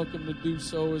 you're welcome to do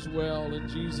so as well in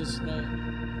Jesus'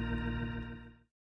 name.